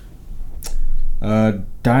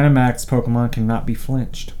 Dynamax Pokemon cannot be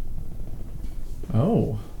flinched.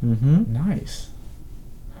 Oh, Mm-hmm. nice.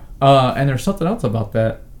 And there's something else about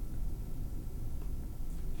that.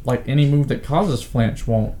 Like any move that causes flinch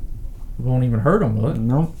won't even hurt them, will it?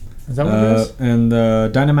 Nope. Is that what it is? And the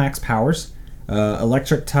Dynamax powers.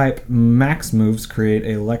 Electric type max moves create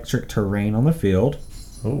electric terrain on the field.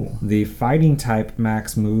 Oh. The fighting type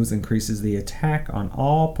max moves increases the attack on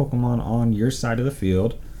all Pokemon on your side of the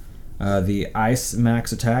field. The ice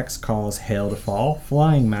max attacks cause hail to fall.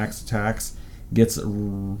 Flying max attacks gets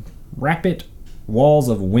rapid walls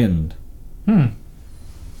of wind.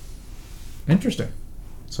 Interesting.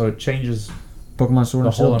 So it changes. Pokemon Sword The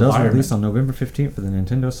and Shield whole does environment. release on November 15th for the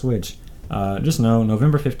Nintendo Switch. Just know,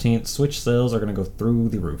 November 15th, Switch sales are going to go through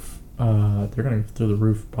the roof. They're gonna go through the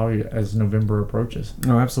roof probably as November approaches.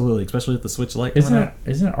 Oh, absolutely. Especially with the Switch Lite Isn't coming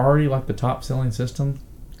it already like the top selling system?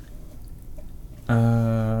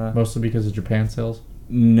 out. Mostly because of Japan sales.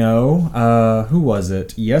 No. Who was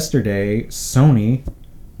it? Yesterday, Sony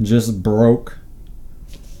just broke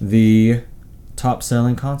the top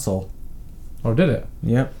selling console. Oh, did it?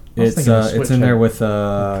 Yep. I was It's thinking the it's Switch in there had with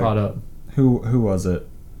Caught up. who was it?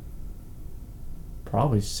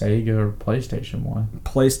 Probably Sega or PlayStation one.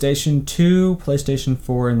 PlayStation 2, PlayStation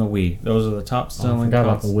 4, and the Wii. Those are the top I selling forgot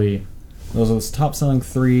about the consoles. Wii. Those are the top selling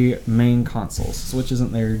 3 main consoles. Switch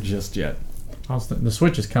isn't there just yet. The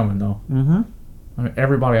Switch is coming though. Mm-hmm. I mean,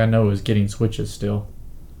 everybody I know is getting Switches still,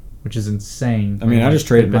 which is insane. I mean, I just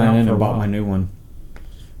traded They've been out mine in for a and bought while. my new one.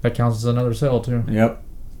 That counts as another sale too. Yep.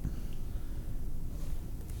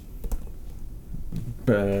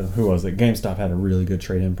 But who was it? GameStop had a really good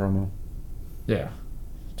trade-in promo. Yeah,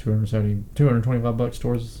 $225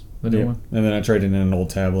 towards the new Yep. one. And then I traded in an old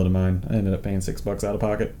tablet of mine. I ended up paying $6 out of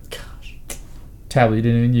pocket. Gosh, tablet you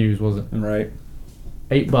didn't even use, was it? Right.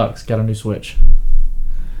 $8, got a new Switch.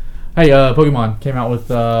 Hey, Pokemon came out with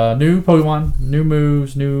new Pokemon, new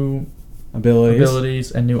moves, new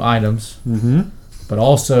abilities, and new items, Mm-hmm. but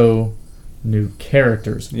also new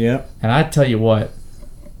characters. Yep. And I tell you what,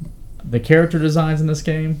 the character designs in this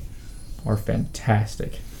game are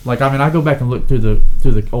fantastic. Like, I mean, I go back and look through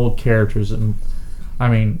the old characters, and I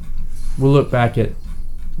mean, we'll look back at.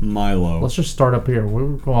 Milo. Let's just start up here. We're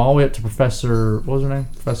going all the way up to Professor. What was her name?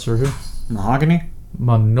 Professor who? Mahogany?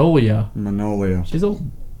 Magnolia. Magnolia. She's old,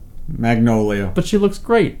 Magnolia. but she looks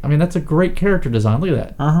great. I mean, that's a great character design. Look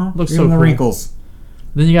at that. Uh-huh. Looks Even so the cool. wrinkles.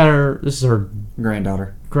 Then you got her. This is her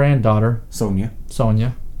Granddaughter. granddaughter, Sonia.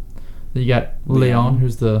 Sonia. Then you got Leon,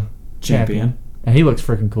 who's the champion. And he looks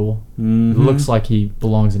freaking cool. Mm-hmm. It looks like he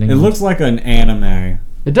belongs in It England. looks like an anime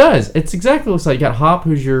It does. It's exactly looks like you got Hop,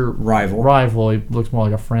 who's your rival. rival. He looks more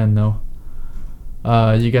like a friend though.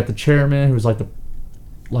 You got the chairman, who's like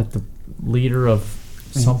the leader of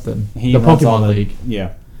something. He The runs all Pokemon the- League.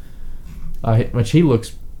 Yeah. Which he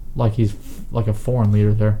looks like he's like a foreign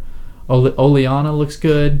leader there. Oleana looks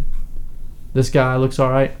good. This guy looks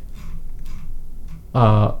alright.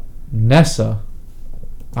 Nessa,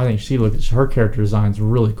 I think her character design's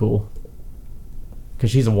really cool. Because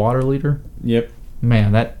she's a water leader. Yep.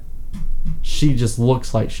 Man, she just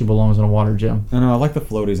looks like she belongs in a water gym. I know. I like the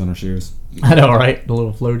floaties on her shoes. I know, right? The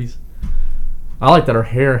little floaties. I like that her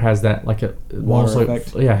hair has that like a Water almost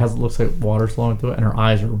effect. Like, yeah, looks like water flowing through it, and her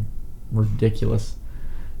eyes are ridiculous.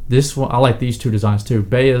 This one, I like these two designs too.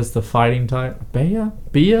 Bea's the fighting type.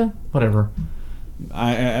 Bea, whatever.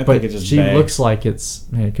 I But think it's just she Bae. looks like it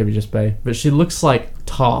could be just Bea, but she looks like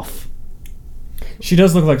Toph, She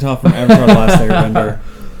does look like Toph from Avatar: The Last Airbender.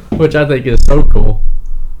 which I think is so cool.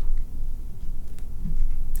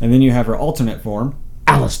 And then you have her alternate form.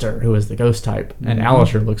 Alistair, who is the ghost type, and Mhm.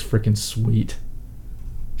 Alistair looks freaking sweet.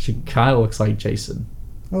 She kind of looks like Jason.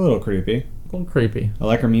 A little creepy. A little creepy. I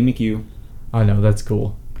like her Mimikyu. I know, that's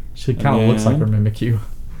cool. She kind of looks like her Mimikyu.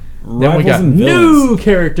 Then we Rivals got and new villains.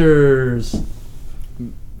 characters.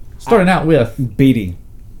 Starting out with Beatty.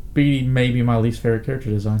 Beatty, maybe my least favorite character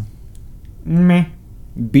design. Meh.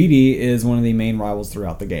 Beatty is one of the main rivals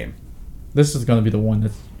throughout the game. This is going to be the one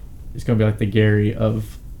that's it's going to be like the Gary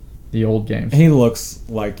of the old games. He looks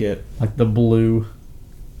like it. Like the blue.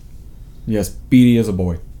 Yes, Beatty is a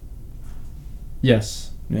boy.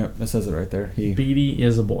 Yes. Yep, that says it right there. Beatty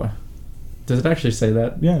is a boy. Does it actually say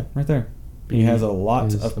that? Yeah, right there. He has a lot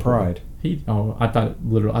is of a boy. pride. I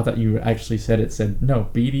thought you actually said no.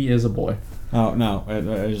 Beatty is a boy. Oh, no. I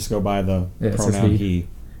just go by the Yeah, it says pronoun he.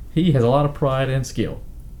 he. He has a lot of pride and skill.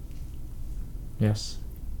 Yes.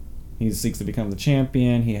 He seeks to become the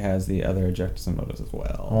champion. He has the other objectives and motives as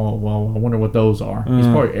well. Oh, well, I wonder what those are. He's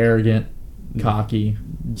probably arrogant, cocky,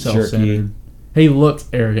 self-centered. He looks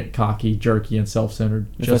arrogant, cocky, jerky, and self-centered.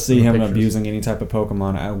 If I see him abusing any type of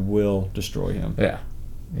Pokemon, I will destroy him. Yeah.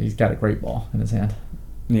 He's got a great ball in his hand.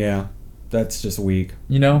 Yeah. That's just weak.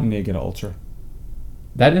 You know, You need to get an Ultra.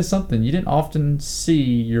 that is something. You didn't often see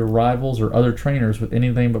your rivals or other trainers with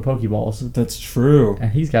anything but Pokeballs. That's true.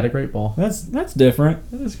 And he's got a great ball. That's different.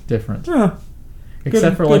 It is different. Yeah.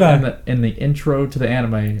 Except for good like eye. in the intro to the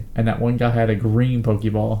anime, and that one guy had a green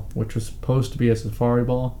Pokeball, which was supposed to be a Safari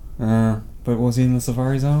ball. But was he in the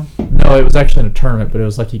Safari Zone? No, it was actually in a tournament, but it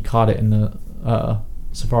was like he caught it in the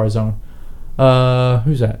Safari Zone.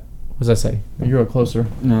 Who's that? What does that say? You're closer.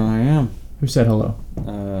 No, I am. Who said hello?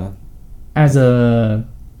 As As a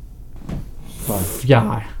fuck.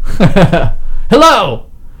 guy. Hello!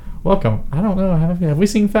 Welcome. I don't know. Have we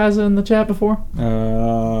seen Fazza in the chat before?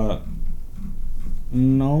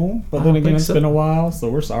 No. But I then don't again, think it's so. been a while, so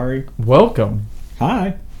we're sorry. Welcome.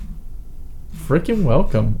 Hi. Freaking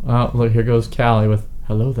welcome. Look, here goes Callie with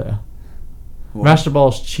hello there. What? Master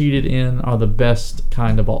balls cheated in are the best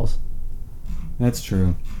kind of balls. That's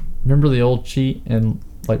true. Remember the old cheat in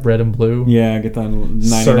like red and blue? Yeah, get that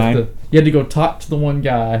Surf 99. you had to go talk to the one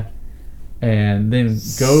guy and then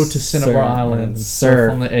go to Cinnabar Surf Island and and surf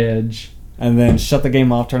surf. on the edge. And then shut the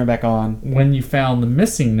game off, turn it back on. When you found the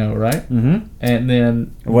missing note, right? Mm-hmm. And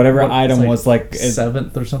then Whatever what, item it's was like...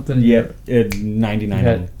 seventh or something. Yeah, you 99.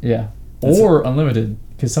 had, yeah. That's Or unlimited,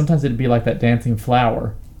 because sometimes it'd be like that dancing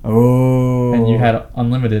flower, Oh. and you had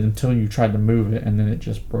unlimited until you tried to move it, and then it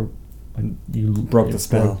just broke. Like you Broke the it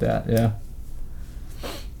spell. Broke that, yeah.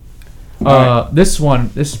 Alright. This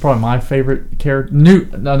is probably my favorite character.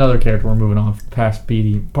 Another character. We're moving on past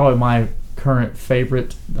Beatty. Probably my current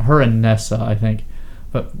favorite. Her and Nessa, I think.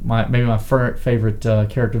 But maybe my favorite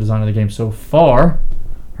character design of the game so far.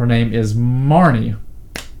 Her name is Marnie.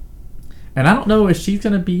 And I don't know if she's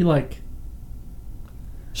gonna be like.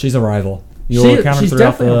 She's a rival. She's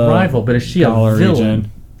definitely a rival, but is she a Galar villain?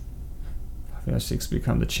 region. I think she seeks to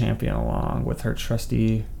become the champion along with her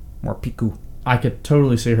trusty Morpeko. I could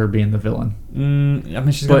totally see her being the villain. I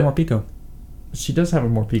mean, she's got But- Morpeko. She does have a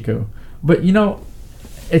Morpeko. But, you know,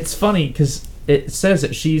 it's funny because it says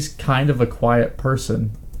that she's kind of a quiet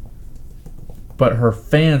person, but her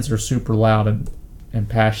fans are super loud and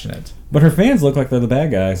passionate. But her fans look like they're the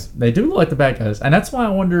bad guys. They do look like the bad guys. And that's why I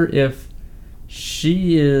wonder if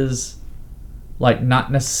she is, like,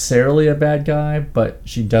 not necessarily a bad guy, but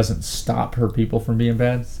she doesn't stop her people from being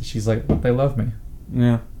bad. She's like, but they love me.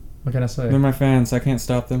 Yeah. What can I say? They're my fans. I can't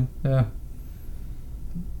stop them. Yeah.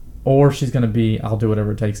 Or she's going to be, I'll do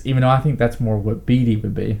whatever it takes. Even though I think that's more what Beatty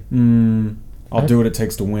would be. I'll do what it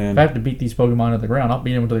takes to win. If I have to beat these Pokemon to the ground, I'll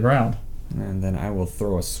beat them to the ground. And then I will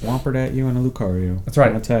throw a Swampert at you and a Lucario. That's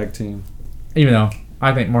right. On a tag team. Even though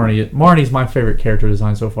I think Marnie's my favorite character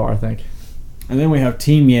design so far, I think. And then we have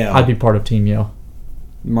Team Yell. I'd be part of Team Yell.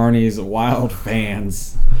 Marnie's wild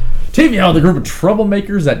fans. Team Yell, the group of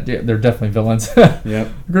troublemakers that... they're definitely villains. Yep.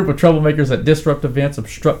 A group of troublemakers that disrupt events,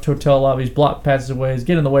 obstruct hotel lobbies, block passageways,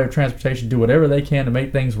 get in the way of transportation, do whatever they can to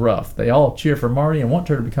make things rough. They all cheer for Marnie and want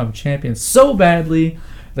her to become champion so badly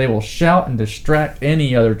they will shout and distract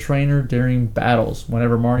any other trainer during battles.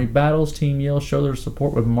 Whenever Marnie battles, Team Yell show their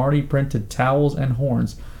support with Marnie printed towels and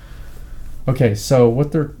horns. Okay, so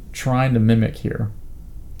what they're trying to mimic here,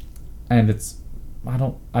 and it's I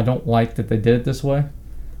don't like that they did it this way,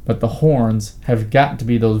 but the horns have got to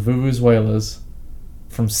be those vuvuzelas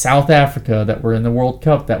from South Africa that were in the World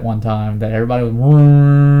Cup that one time that everybody was.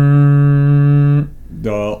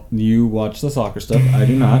 You watch the soccer stuff. I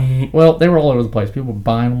do not. Well, they were all over the place. People were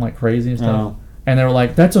buying them like crazy and stuff. Oh. And they were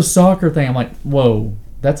like, that's a soccer thing. I'm like, whoa,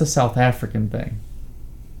 that's a South African thing.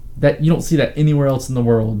 That you don't see that anywhere else in the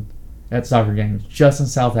world at soccer games, just in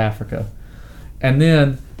South Africa. And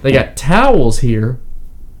then they got towels here,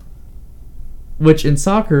 which in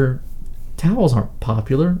soccer, towels aren't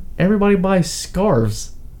popular. Everybody buys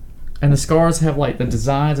scarves. And the scarves have like the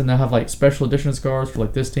designs, and they'll have like special edition scarves for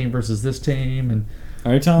like this team versus this team. And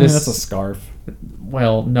Are you telling me that's a scarf?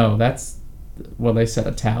 well, no, they said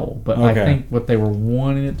a towel, but I Okay. think what they were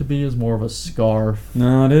wanting it to be is more of a scarf.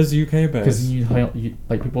 No, it is UK Because based. you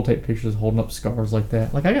like people take pictures holding up scarves like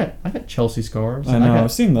that. Like I got Chelsea scarves. I and know. I got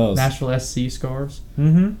I've seen those. Nashville SC scarves,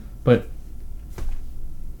 Mm-hmm. but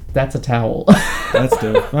that's a towel. That's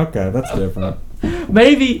different. Okay, that's different.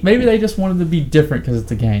 maybe they just wanted to be different because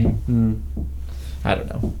it's a game. I don't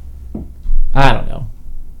know. I don't know.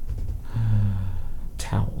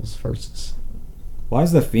 Towels versus. Why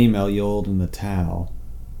is the female Yold in the towel?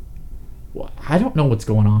 Well, I don't know what's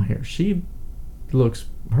going on here.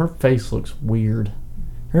 Her face looks weird.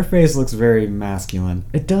 Her face looks very masculine.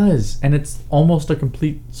 It does, and it's almost a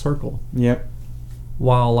complete circle. Yep.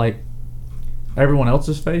 While like everyone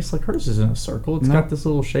else's face, like hers isn't a circle. It's got this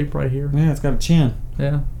little shape right here. Yeah, it's got a chin.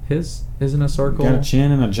 Yeah, his isn't a circle. Got a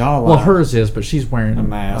chin and a jawline. Well, hers is, but she's wearing a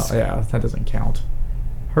mask. Yeah, that doesn't count.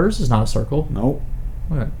 Hers is not a circle. Nope.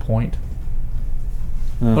 Look at that point.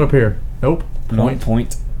 What up here? Nope. Point. No,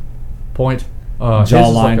 point. Point. Jawline. His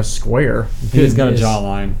is like a square. He's got a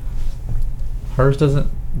jawline. Hers doesn't.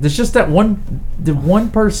 There's just the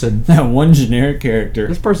one person. That one generic character.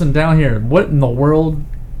 This person down here. What in the world?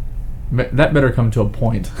 That better come to a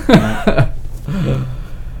point.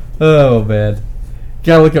 Oh man.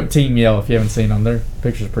 Gotta look up Team Yell if you haven't seen them. Their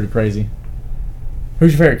picture's pretty crazy.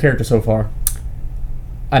 Who's your favorite character so far?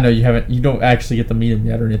 I know you don't actually get to meet him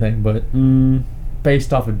yet or anything, but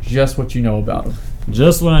based off of just what you know about him.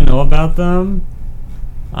 Just what I know about them,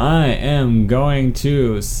 I am going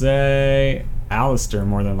to say Alistair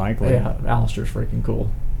more than likely. Yeah, Alistair's freaking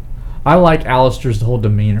cool. I like Alistair's whole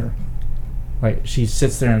demeanor. Like she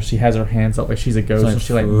sits there and she has her hands up like she's a ghost, like, and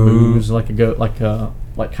she like moves like a goat, like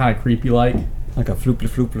kind of creepy like a floop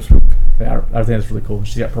floop floop. Yeah, I think that's really cool.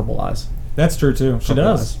 She's got purple eyes. That's true too. She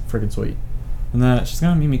does. Freaking sweet. And that she's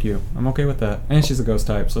got a Mimikyu. I'm okay with that. And she's a ghost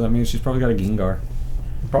type, so that means she's probably got a Gengar.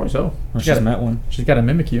 Probably so. Or she's met one. She's got a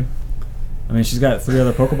Mimikyu. I mean, she's got 3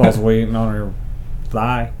 other Pokeballs waiting on her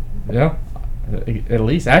thigh. Yeah, at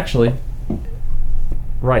least actually.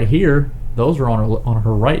 Right here, those are on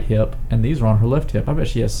her right hip, and these are on her left hip. I bet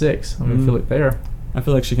she has 6. I mean, feel it there. I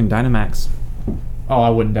feel like she can Dynamax. Oh, I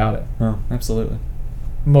wouldn't doubt it. Oh, absolutely.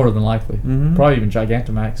 More than likely. Mm-hmm. Probably even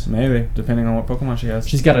Gigantamax. Maybe, depending on what Pokemon she has.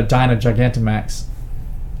 She's got a Dyna Gigantamax.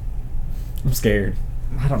 I'm scared.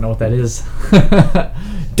 I don't know what that is.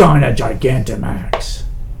 Dyna Gigantamax.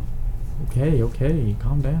 Okay,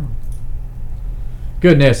 calm down.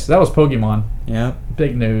 Goodness, that was Pokemon. Yep.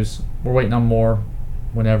 Big news. We're waiting on more.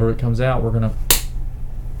 Whenever it comes out, we're gonna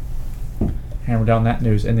hammer down that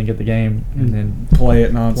news and then get the game and then play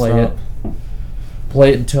it nonstop.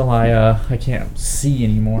 Play it until I can't see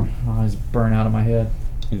anymore. My eyes burn out of my head.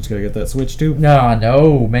 You just gotta get that Switch too.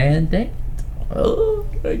 No, man. Dang it. Oh,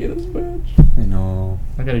 gotta get a Switch. I know.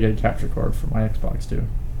 I gotta get a capture card for my Xbox too.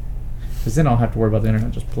 Because then I'll have to worry about the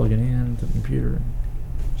internet. Just plug it in to the computer and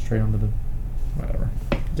straight onto the whatever.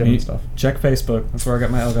 Different stuff. Check Facebook. That's where I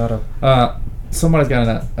got my Elgato. Somebody's got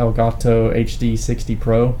an Elgato HD 60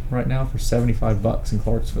 Pro right now for $75 in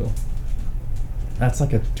Clarksville. That's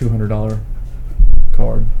like a $200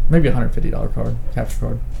 card, maybe a $150 card, capture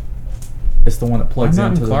card. It's the one that plugs into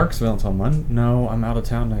I'm not in Clarksville until Monday. No, I'm out of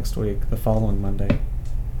town next week. The following Monday.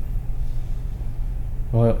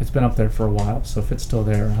 Well, it's been up there for a while, so if it's still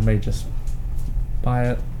there, I may just buy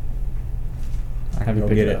it. I can go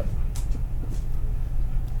get it.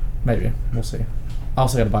 Maybe. We'll see. I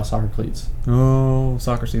also got to buy soccer cleats. Oh,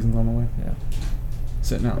 soccer season's on the way. Yeah.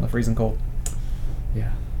 Sitting out in the freezing cold.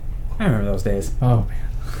 Yeah. I remember those days. Oh,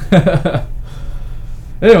 man.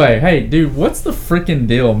 Anyway, hey, dude, what's the freaking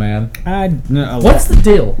deal, man? What's the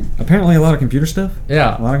deal? Apparently a lot of computer stuff.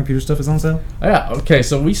 Yeah. A lot of computer stuff is on sale. Yeah, okay,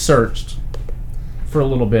 so we searched for a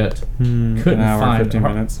little bit. Couldn't an hour find 15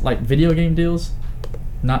 minutes. Like video game deals.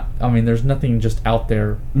 There's nothing just out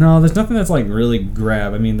there. No, there's nothing that's like really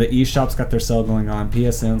grab. I mean, the eShop's got their sale going on.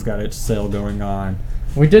 PSN's got its sale going on.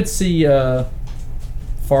 We did see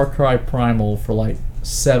Far Cry Primal for like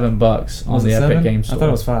 $7 on the Epic Game Store. I thought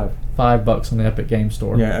it was $5. $5 on the Epic Game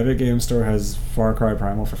Store. Yeah, Epic Game Store has Far Cry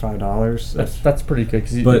Primal for $5. That's pretty good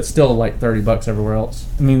because it's still like $30 everywhere else.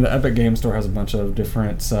 I mean, the Epic Game Store has a bunch of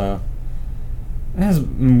different. It has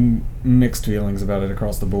mixed feelings about it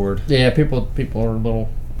across the board. Yeah, people are a little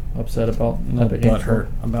upset about Epic Game Store. Hurt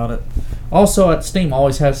about it. Also, at Steam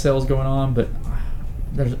always has sales going on, but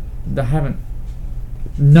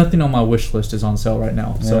nothing on my wish list is on sale right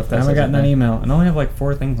now. Yeah, so if I haven't gotten that email, and I only have like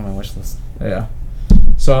 4 things on my wish list. Yeah.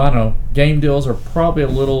 So I don't know. Game deals are probably a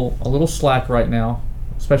little slack right now,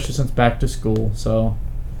 especially since back to school. So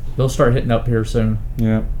they'll start hitting up here soon.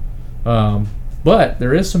 Yeah. But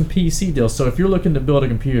there is some PC deals. So if you're looking to build a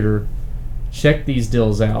computer, check these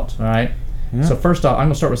deals out. All right. Yeah. So first off, I'm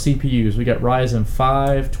gonna start with CPUs. We got Ryzen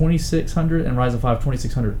 5 2600 and Ryzen 5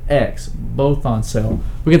 2600X, both on sale.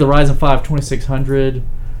 We got the Ryzen 5 2600.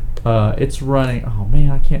 It's running. Oh man,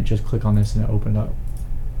 I can't just click on this and it opened up.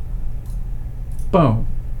 Boom.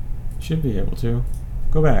 Should be able to.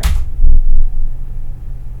 Go back.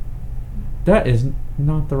 That is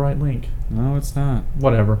Not the right link. No, it's not.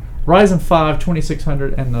 Whatever. Ryzen 5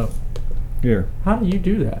 2600 and the... Here. How do you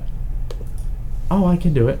do that? Oh, I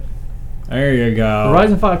can do it. There you The go.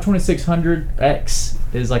 Ryzen 5 2600X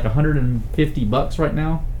is like $150 right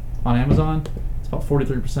now on Amazon. It's about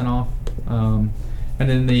 43% off. And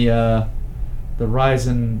then the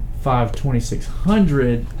Ryzen 5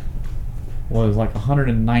 2600 was like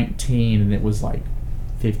 119, and it was like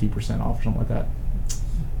 50% off or something like that.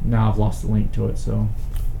 Now I've lost the link to it, so.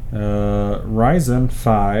 Ryzen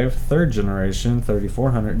 5 3rd generation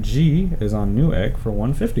 3400G is on Newegg for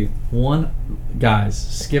 $150.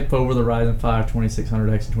 Guys, skip over the Ryzen 5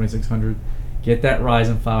 2600X and 2600. Get that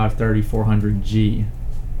Ryzen 5 3400G.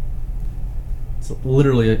 It's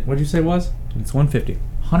literally, what did you say it was? It's $150.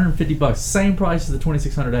 $150, same price as the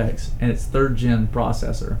 2600X, and it's 3rd gen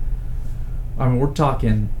processor. I mean, we're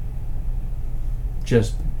talking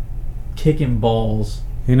just kicking balls.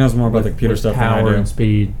 He knows more about with, the computer with stuff power than I do. and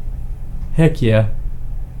speed. Heck yeah.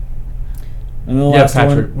 And the Yeah, last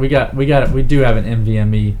Patrick, one. we do have an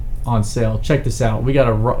NVMe on sale. Check this out. We got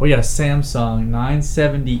a Samsung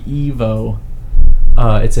 970 Evo.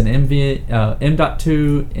 It's an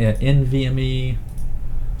M.2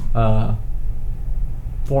 NVMe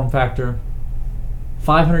form factor.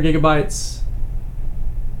 500 gigabytes.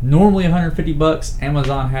 Normally $150.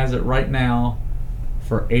 Amazon has it right now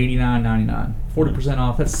for $89.99. 40%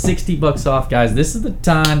 off. That's $60 off, guys. This is the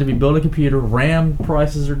time to be building a computer. RAM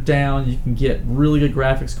prices are down. You can get really good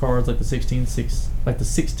graphics cards like the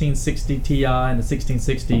 1660 Ti and the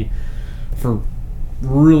 1660 for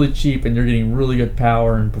really cheap, and you're getting really good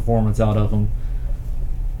power and performance out of them.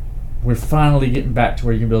 We're finally getting back to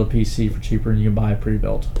where you can build a PC for cheaper and you can buy a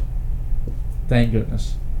pre-built. Thank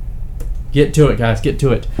goodness. Get to it, guys. Get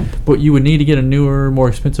to it. But you would need to get a newer, more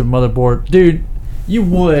expensive motherboard. Dude, you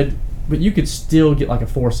would, but you could still get like a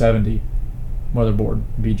 470 motherboard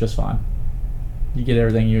and be just fine. You get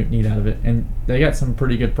everything you need out of it. And they got some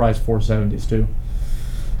pretty good price 470s too.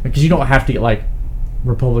 Because you don't have to get like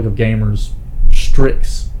Republic of Gamers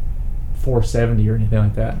Strix 470 or anything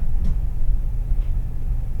like that.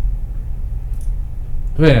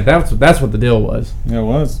 But yeah, that's what the deal was. Yeah, it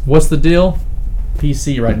was. What's the deal?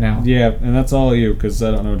 PC right now. Yeah, and that's all you, because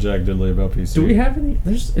I don't know jack diddly about PC. Do we have any?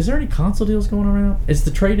 Is there any console deals going on right now? Is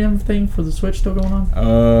the trade-in thing for the Switch still going on?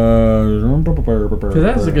 Because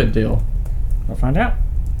that's a good deal. I'll find out.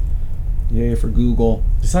 Yay for Google.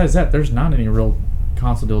 Besides that, there's not any real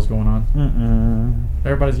console deals going on.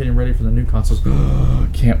 Everybody's getting ready for the new consoles.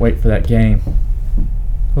 Can't wait for that game.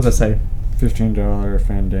 What's that say? $15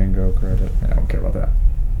 Fandango credit. I don't care about that.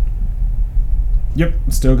 Yep,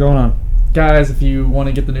 still going on. Guys, if you want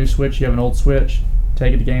to get the new Switch, you have an old Switch,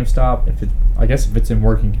 take it to GameStop. I guess if it's in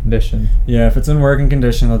working condition. Yeah, if it's in working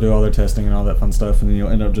condition, they'll do all their testing and all that fun stuff, and then you'll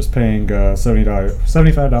end up just paying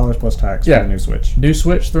 $75 plus tax for the new Switch. New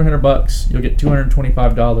Switch, $300. You'll get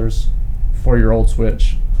 $225 for your old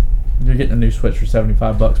Switch. You're getting a new Switch for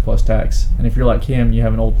 $75 plus tax. And if you're like him, you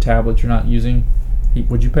have an old tablet you're not using.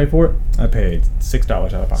 Would you pay for it? I paid $6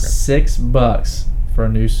 out of pocket. $6 for a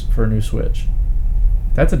new Switch.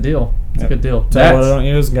 That's a deal. It's a good deal. That's what I don't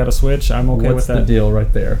use. Got a Switch. I'm okay with that. What's the deal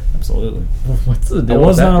right there? Absolutely. What's the deal? I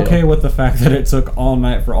was not okay deal? with the fact that it took all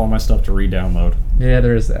night for all my stuff to re-download. Yeah,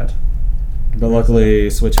 there is that. But luckily,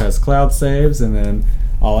 Switch has cloud saves, and then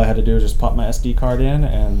all I had to do was just pop my SD card in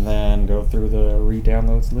and then go through the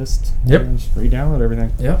re-downloads list. Yep. And just re-download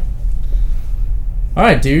everything. Yep. All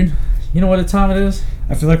right, dude. You know what time it is?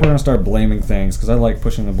 I feel like we're going to start blaming things, because I like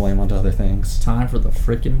pushing the blame onto other things. Time for the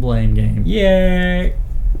freaking blame game. Yay!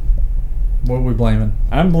 What are we blaming?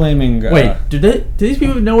 I'm blaming... Wait, do these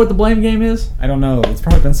people know what the blame game is? I don't know. It's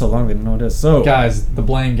probably been so long they don't know what it is. So, Guys, the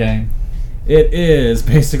blame game. it is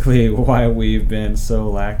basically why we've been so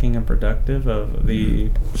lacking and productive of the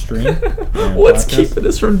stream. and What's podcast. keeping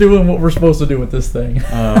us from doing what we're supposed to do with this thing?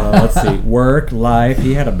 Let's see. Work, life.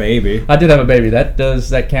 He had a baby. I did have a baby.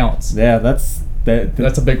 That counts. Yeah, that's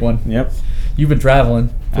a big one. Yep. You've been traveling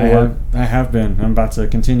for work. I have been. I'm about to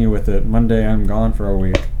continue with it. Monday, I'm gone for a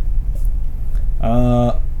week.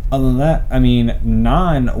 Other than that, I mean,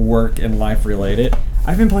 non-work and life related,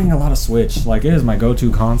 I've been playing a lot of Switch. Like, it is my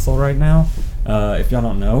go-to console right now. If y'all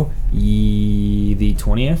don't know, the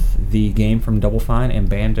 20th, the game from Double Fine and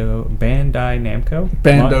Bandai Namco.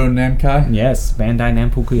 Namkai? Yes,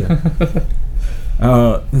 Bandai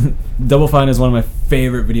Namco. Double Fine is one of my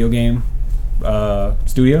favorite video game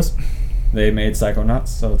studios. They made Psychonauts,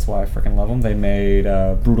 so that's why I freaking love them. They made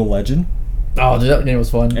Brutal Legend. Oh, dude, that game was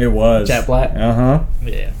fun. It was. Jet Black? Uh-huh.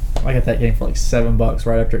 Yeah. I got that game for like $7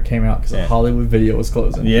 right after it came out because Hollywood Video was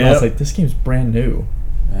closing. Yeah. I was like, this game's brand new.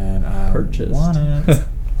 And I Purchased. want it.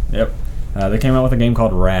 Yep. They came out with a game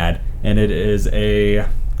called Rad, and it is a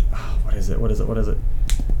what is it?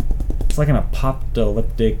 It's like an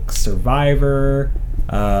apocalyptic survivor.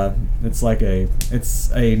 It's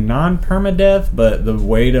a non-permadeath, but the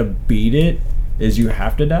way to beat it is you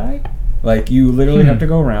have to die. Like, you literally have to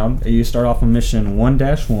go around. You start off on mission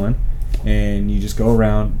 1-1, and you just go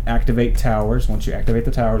around, activate towers. Once you activate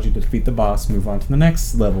the towers, you defeat the boss, move on to the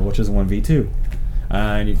next level, which is 1v2.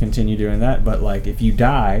 And you continue doing that, but like, if you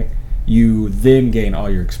die, you then gain all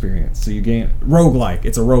your experience. So you gain roguelike.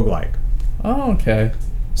 It's a roguelike. Oh, okay.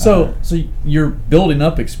 So you're building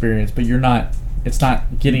up experience, but it's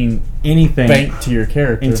not getting anything banked to your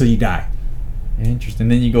character until you die. Interesting.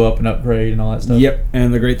 Then you go up and upgrade and all that stuff. Yep.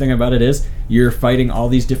 And the great thing about it is you're fighting all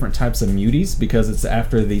these different types of muties because it's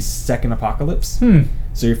after the second apocalypse.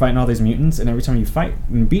 So you're fighting all these mutants, and every time you fight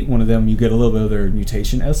and beat one of them, you get a little bit of their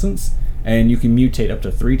mutation essence, and you can mutate up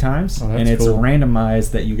to 3 times. And it's cool. randomized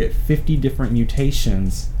that you get 50 different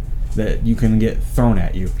mutations that you can get thrown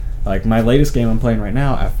at you. Like, my latest game I'm playing right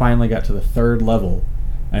now, I finally got to the 3rd level,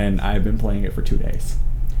 and I've been playing it for 2 days.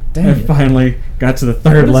 Dang I it. finally got to the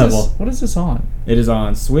 3rd level. What is this on? It is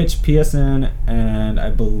on Switch, PSN, and I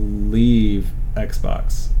believe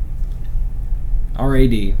Xbox.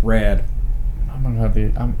 Rad. I'm gonna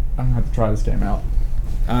have to try this game out.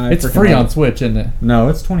 It's freaking free love on it. Switch, isn't it? No,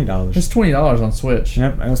 it's $20. It's $20 on Switch.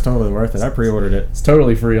 Yep, it was totally worth it. I pre-ordered it. It's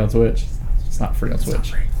totally free on Switch. It's not free on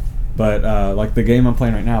Switch. But like, the game I'm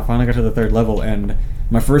playing right now, I finally got to the 3rd level, and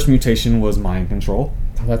my first mutation was mind control.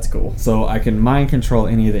 Oh, that's cool. So I can mind control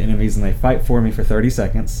any of the enemies, and they fight for me for 30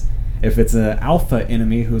 seconds. If it's an alpha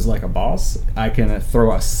enemy who's like a boss, I can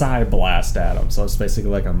throw a psi blast at them. So it's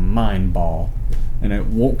basically like a mind ball. And it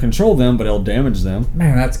won't control them, but it'll damage them.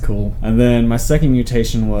 Man, that's cool. And then my second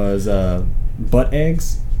mutation was butt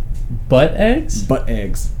eggs. Butt eggs? Butt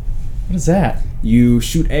eggs. What is that? You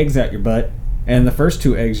shoot eggs out your butt, and the first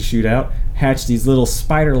 2 eggs you shoot out hatch these little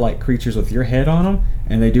spider-like creatures with your head on them,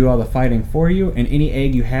 and they do all the fighting for you, and any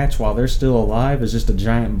egg you hatch while they're still alive is just a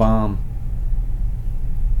giant bomb.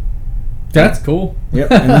 That's cool.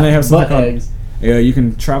 Yep, and then they have something Butt called eggs. you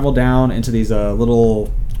can travel down into these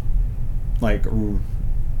little, like, what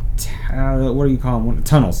do you call them?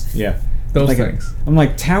 Tunnels. Yeah. Those like things. I'm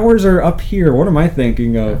like, towers are up here. What am I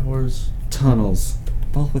thinking of? Towers. Tunnels.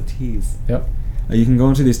 Both with T's. Yep. You can go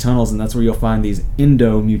into these tunnels, and that's where you'll find these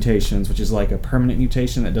endo mutations, which is like a permanent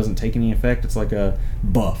mutation that doesn't take any effect. It's like a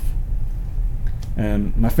buff.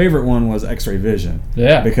 And my favorite one was X-ray vision.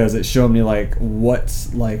 Yeah. Because it showed me like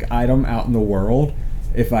what's like item out in the world.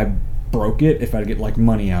 If I broke it, if I'd get like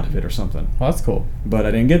money out of it or something. Well, that's cool. But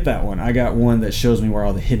I didn't get that one. I got one that shows me where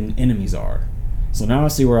all the hidden enemies are. So now I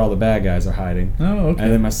see where all the bad guys are hiding. Oh, okay.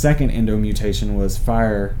 And then my second endo mutation was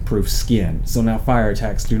fireproof skin. So now fire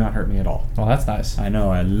attacks do not hurt me at all. Oh, that's nice. I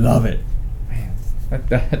know, I love it. Man,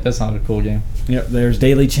 that sounds a cool game. Yep, there's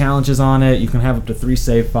daily challenges on it. You can have up to 3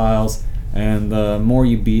 save files. And the more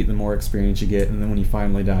you beat, the more experience you get. And then when you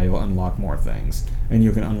finally die, you'll unlock more things. And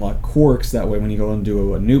you can unlock quirks. That way, when you go and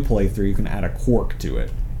do a new playthrough, you can add a quirk to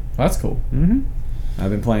it. Well, that's cool. Mm-hmm. I've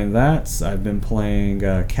been playing that. I've been playing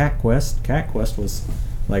Cat Quest. Cat Quest was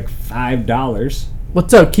like $5.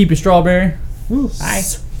 What's up, Keeping Strawberry? Ooh, hi.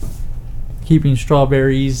 Keeping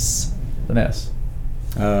Strawberries. The S.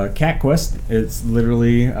 Cat Quest. It's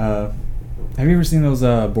literally. Have you ever seen those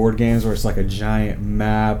board games where it's like a giant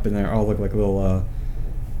map and they all look like little?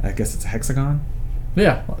 I guess it's a hexagon.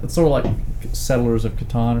 Yeah, it's sort of like Settlers of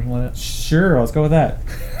Catan or something like that. Sure, let's go with that.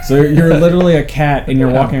 So you're literally a cat and you're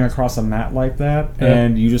Yeah. walking across a map like that, Yeah.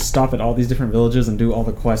 and you just stop at all these different villages and do all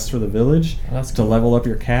the quests for the village Oh, that's to cool. level up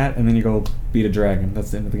your cat, and then you go beat a dragon.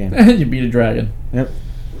 That's the end of the game. You beat a dragon. Yep.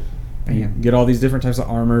 You get all these different types of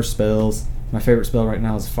armor, spells. My favorite spell right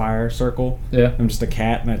now is Fire Circle. Yeah. I'm just a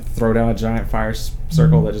cat, and I throw down a giant fire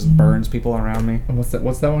circle that just burns people around me. And what's that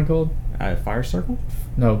one called? Fire Circle?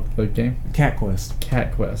 No, the game. Cat Quest.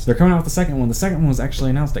 Cat Quest. They're coming out with the second one. The second one was actually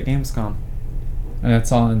announced at Gamescom. And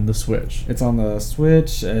it's on the Switch. It's on the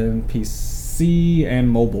Switch and PC and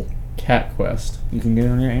mobile. Cat Quest. You can get it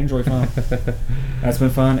on your Android phone. That's been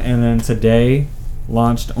fun. And then today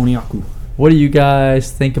launched Oniaku. What do you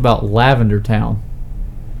guys think about Lavender Town?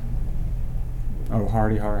 Oh,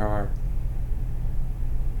 Hardy Har Har.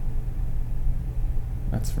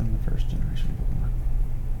 That's from the first generation Pokemon.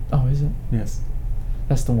 Oh, is it? Yes.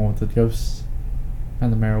 That's the one with the ghosts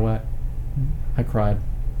and the Marowak. I cried.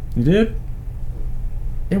 You did?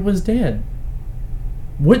 It was dead.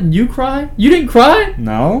 Wouldn't you cry? You didn't cry?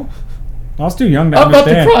 No. I was too young to I'm about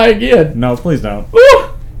understand. to cry again. No, please don't. Woo!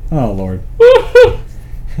 Oh, Lord.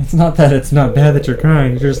 It's not that it's not bad that you're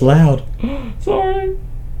crying. You're just loud. Sorry.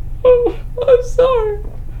 I'm sorry.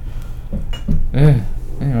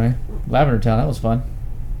 Anyway, Lavender Town, that was fun.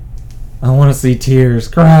 I want to see tears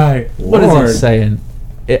cry. What is he saying?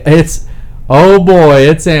 It's oh boy,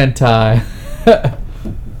 it's anti. What's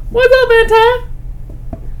up, anti?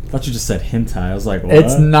 I thought you just said hentai. I was like, what?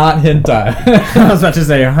 It's not hentai. I was about to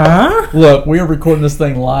say, huh? Look, we are recording this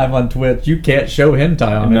thing live on Twitch. You can't show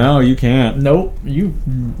hentai on it. No, you can't. Nope. You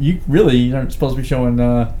really aren't supposed to be showing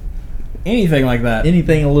Anything like that.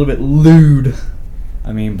 anything a little bit lewd.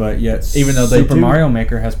 I mean, but yet Even though they Super do. Mario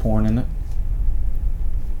Maker has porn in it.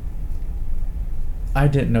 I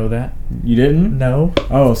didn't know that. You didn't? No.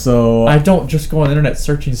 Oh, so I don't just go on the internet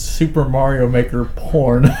searching Super Mario Maker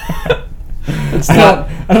porn. It's I not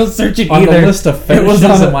don't search it on either. the list of It was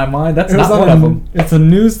fetishes on in my mind. That's it was not one on of them. It's a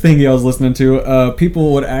news thingy I was listening to.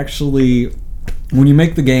 People would actually, when you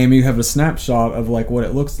make the game, you have a snapshot of like what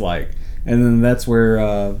it looks like, and then that's where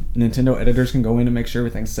Nintendo editors can go in and make sure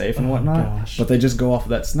everything's safe and whatnot. Gosh. But they just go off of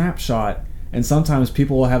that snapshot, and sometimes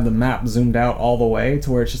people will have the map zoomed out all the way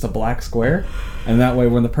to where it's just a black square, and that way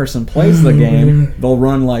when the person plays the game, they'll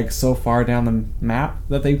run like so far down the map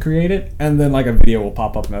that they created, and then like a video will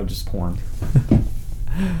pop up and it'll just porn.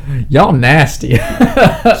 Y'all nasty.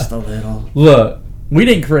 Just a little. Look, we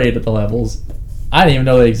didn't create the levels. I didn't even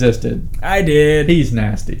know they existed. I did. He's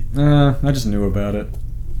nasty. I just knew about it.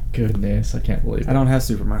 Goodness, I can't believe it. I don't have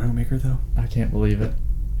Super Mario Maker though. I can't believe it.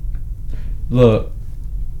 Look,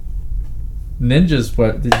 Ninja's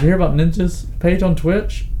what? Did you hear about Ninja's page on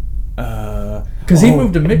Twitch? Because he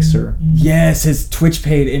moved to Mixer. Yes, his Twitch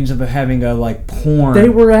paid into the having a like porn. They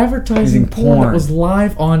were advertising Using porn that porn. was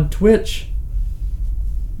live on Twitch.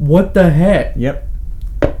 What the heck? Yep,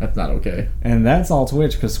 That's not okay. and that's all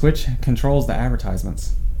Twitch because Twitch controls the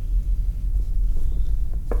advertisements.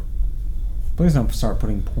 Please don't start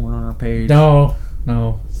putting porn on our page. No,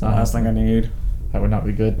 it's It's the not. last thing I need. That would not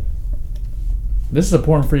be good. This is a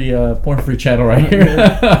porn-free channel right here.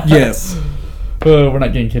 Yes. We're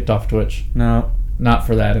not getting kicked off Twitch. No. Not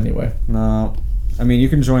for that, anyway. No. I mean, you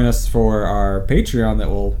can join us for our Patreon that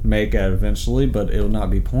we'll make eventually, but it'll not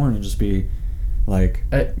be porn. It'll just be like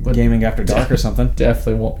But Gaming After Dark or something.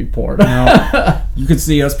 definitely won't be porn. No. You could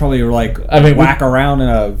see us probably like whack around in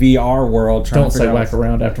a VR world. Trying Don't to say figure whack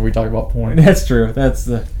around after we talk about porn. That's true. That's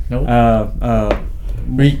the. Nope.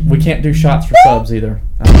 We can't do shots for subs either.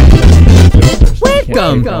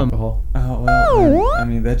 Welcome. Alcohol. Oh well. I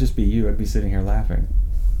mean, that'd just be you. I'd be sitting here laughing.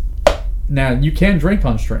 Now you can drink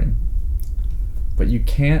on stream, but you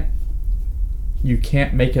can't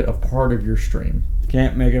make it a part of your stream.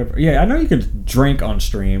 Can't make it. Yeah, I know you could drink on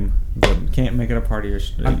stream, but can't make it a part of your.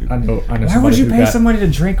 I know. Why would you pay somebody to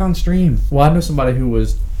drink on stream? Well, I know somebody who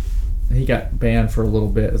he got banned for a little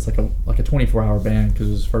bit. It's like a 24-hour ban because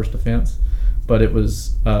it was his first offense, but it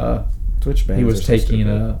was Twitch bans. he was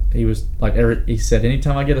taking he was like he said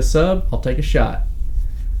anytime I get a sub I'll take a shot,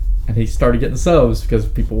 and he started getting subs because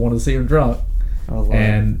people wanted to see him drunk,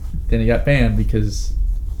 and then he got banned because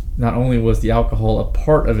not only was the alcohol a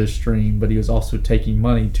part of his stream, but he was also taking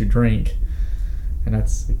money to drink, and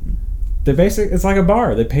that's it's like a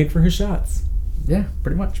bar. They paid for his shots. yeah,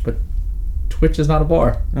 pretty much. But Twitch is not a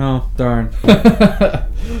bar. Oh darn! That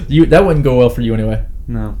wouldn't go well for you anyway,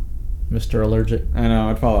 No, Mr. Allergic. I know.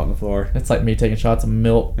 I'd fall out on the floor. That's like me taking shots of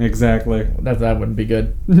milk. Exactly. That wouldn't be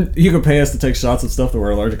good. You could pay us to take shots of stuff that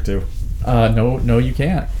we're allergic to. No, you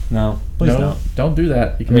can't. No, please don't do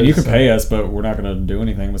that. I Because, mean, you can pay us, but we're not going to do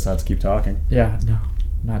anything besides keep talking. Yeah, no,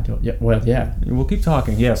 not doing. Yeah, well, yeah. We'll keep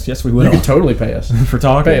talking. Yes, we You will. can totally pay us. For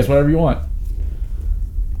talking. Pay us whatever you want.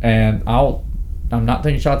 And I'm not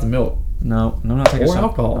taking shots of milk. No, I'm not taking Or shot.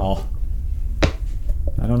 alcohol. Oh.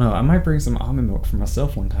 I don't know. I might bring some almond milk for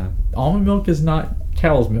myself one time. Almond milk is not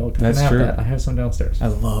cow's milk. I That's can have true. That. I have some downstairs. I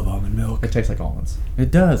love almond milk. It tastes like almonds.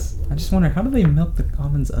 It does. I just wonder, how do they milk the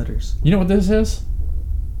almond's udders? You know what this is?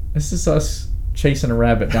 This is us chasing a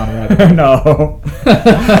rabbit down a rabbit hole. No.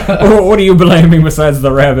 What are you blaming besides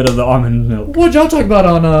the rabbit of the almond milk? What'd y'all talk about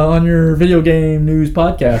on your video game news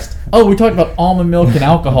podcast? Oh, we talked about almond milk and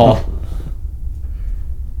alcohol.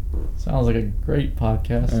 Sounds like a great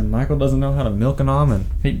podcast. And Michael doesn't know how to milk an almond.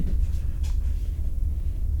 He,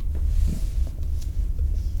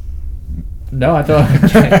 no, I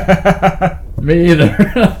thought me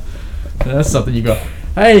either. That's something you go.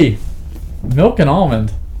 Hey, milk and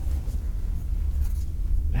almond.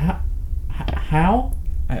 How?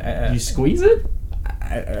 You squeeze it?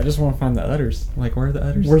 I just want to find the udders. Like, where are the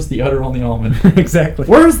udders? Where's the udder on the almond? Exactly.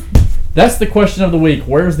 That's the question of the week.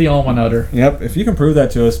 Where's the almond udder? Yep. If you can prove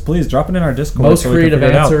that to us, please drop it in our Discord. Most so we can creative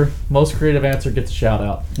figure it out. answer. Most creative answer gets a shout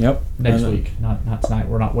out. Yep. Next week, not tonight.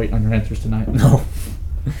 We're not waiting on your answers tonight. No.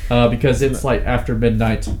 Because it's like after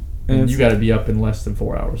midnight. And you got to be up in less than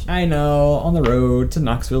 4 hours. I know, on the road to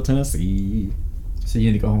Knoxville, Tennessee. So you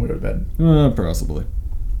need to go home and go to bed. Possibly.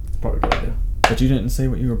 Probably a good idea. But you didn't say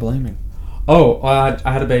what you were blaming. Oh, I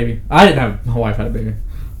had a baby. I didn't have... My wife had a baby.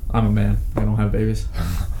 I'm a man. I don't have babies.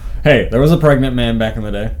 Hey, there was a pregnant man back in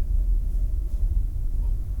the day.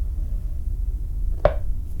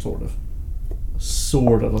 Sort of.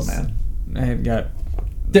 Sort of a man. It got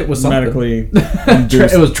It was something. medically It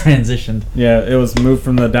induced. was transitioned. Yeah, it was moved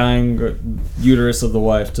from the dying uterus of the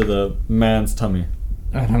wife to the man's tummy.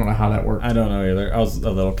 I don't know how that worked. I don't know either. I was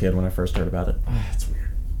a little kid when I first heard about it. That's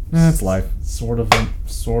weird. That's life. Sort of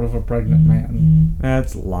a pregnant man.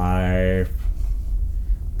 That's life.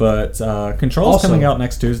 But Control's Also- coming out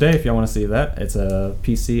next Tuesday if y'all want to see that. It's a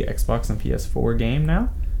PC, Xbox, and PS4 game now.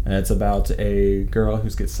 And it's about a girl who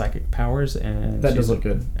gets psychic powers, and That does look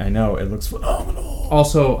good. I know, it looks phenomenal.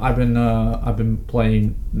 Also, I've been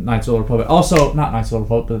playing Knights of the Old Republic. Also, not Knights of the Old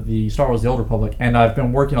Republic, but the Star Wars: The Old Republic, and I've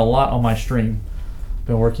been working a lot on my stream.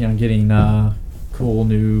 Been working on getting cool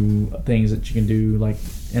new things that you can do, like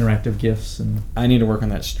interactive gifts and I need to work on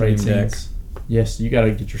that Stream raid Deck. scenes. Yes, you got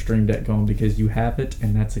to get your Stream Deck going because you have it,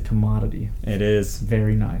 and that's a commodity. It is.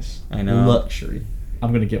 Very nice. I know. Luxury.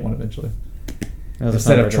 I'm gonna get one eventually. That was a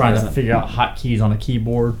Instead of Thunder trying to present. figure out hotkeys on a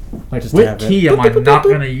keyboard, like Just to what have it. key am I not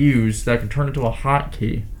going to use that I can turn into a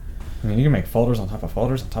hotkey? I mean, you can make folders on top of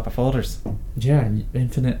folders on top of folders. Yeah,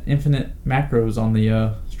 infinite macros on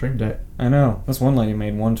the Stream Deck. I know. This one lady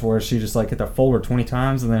made one to where she just like hit the folder 20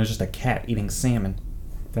 times and then it's just a cat eating salmon.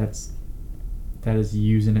 That is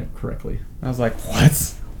using it correctly. I was like,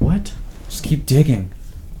 what? What? Just keep digging.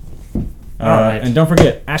 Alright. And don't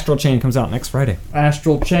forget, Astral Chain comes out next Friday.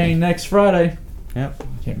 Astral Chain next Friday. Yep.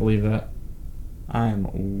 I can't believe that.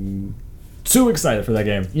 I'm too excited for that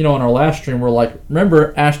game. You know, in our last stream, we're like,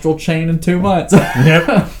 remember Astral Chain in 2 months.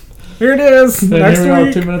 Yep. Here it is. And Next here we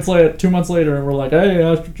week. are 2 months later, and we're like, hey,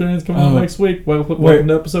 Astral Chain's coming out next week. Welcome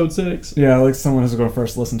to episode 6. Yeah, like someone who's going to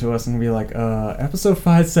first listen to us and be like, episode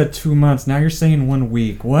 5 said 2 months. Now you're saying 1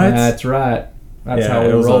 week. What? That's right. That's yeah, how we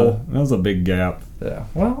it was roll. that was a big gap. Yeah.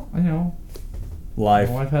 Well, you know, Life.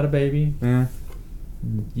 my wife had a baby. Yeah,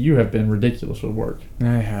 You have been ridiculous with work. I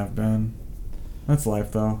have been. That's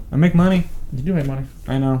life, though. I make money. You do make money.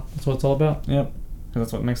 I know. That's what it's all about. Yep. 'Cause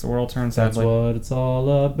that's what makes the world turn, That's sadly. what it's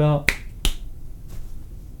all about.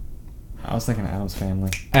 I was thinking Adam's Family.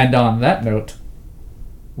 And on that note,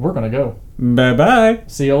 we're going to go. Bye-bye.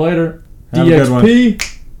 See you later. Have a good one.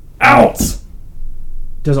 DXP out.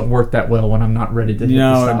 Doesn't work that well when I'm not ready to hit the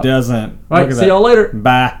No, stop. it doesn't. All right, Look at see that. y'all later.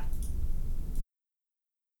 Bye.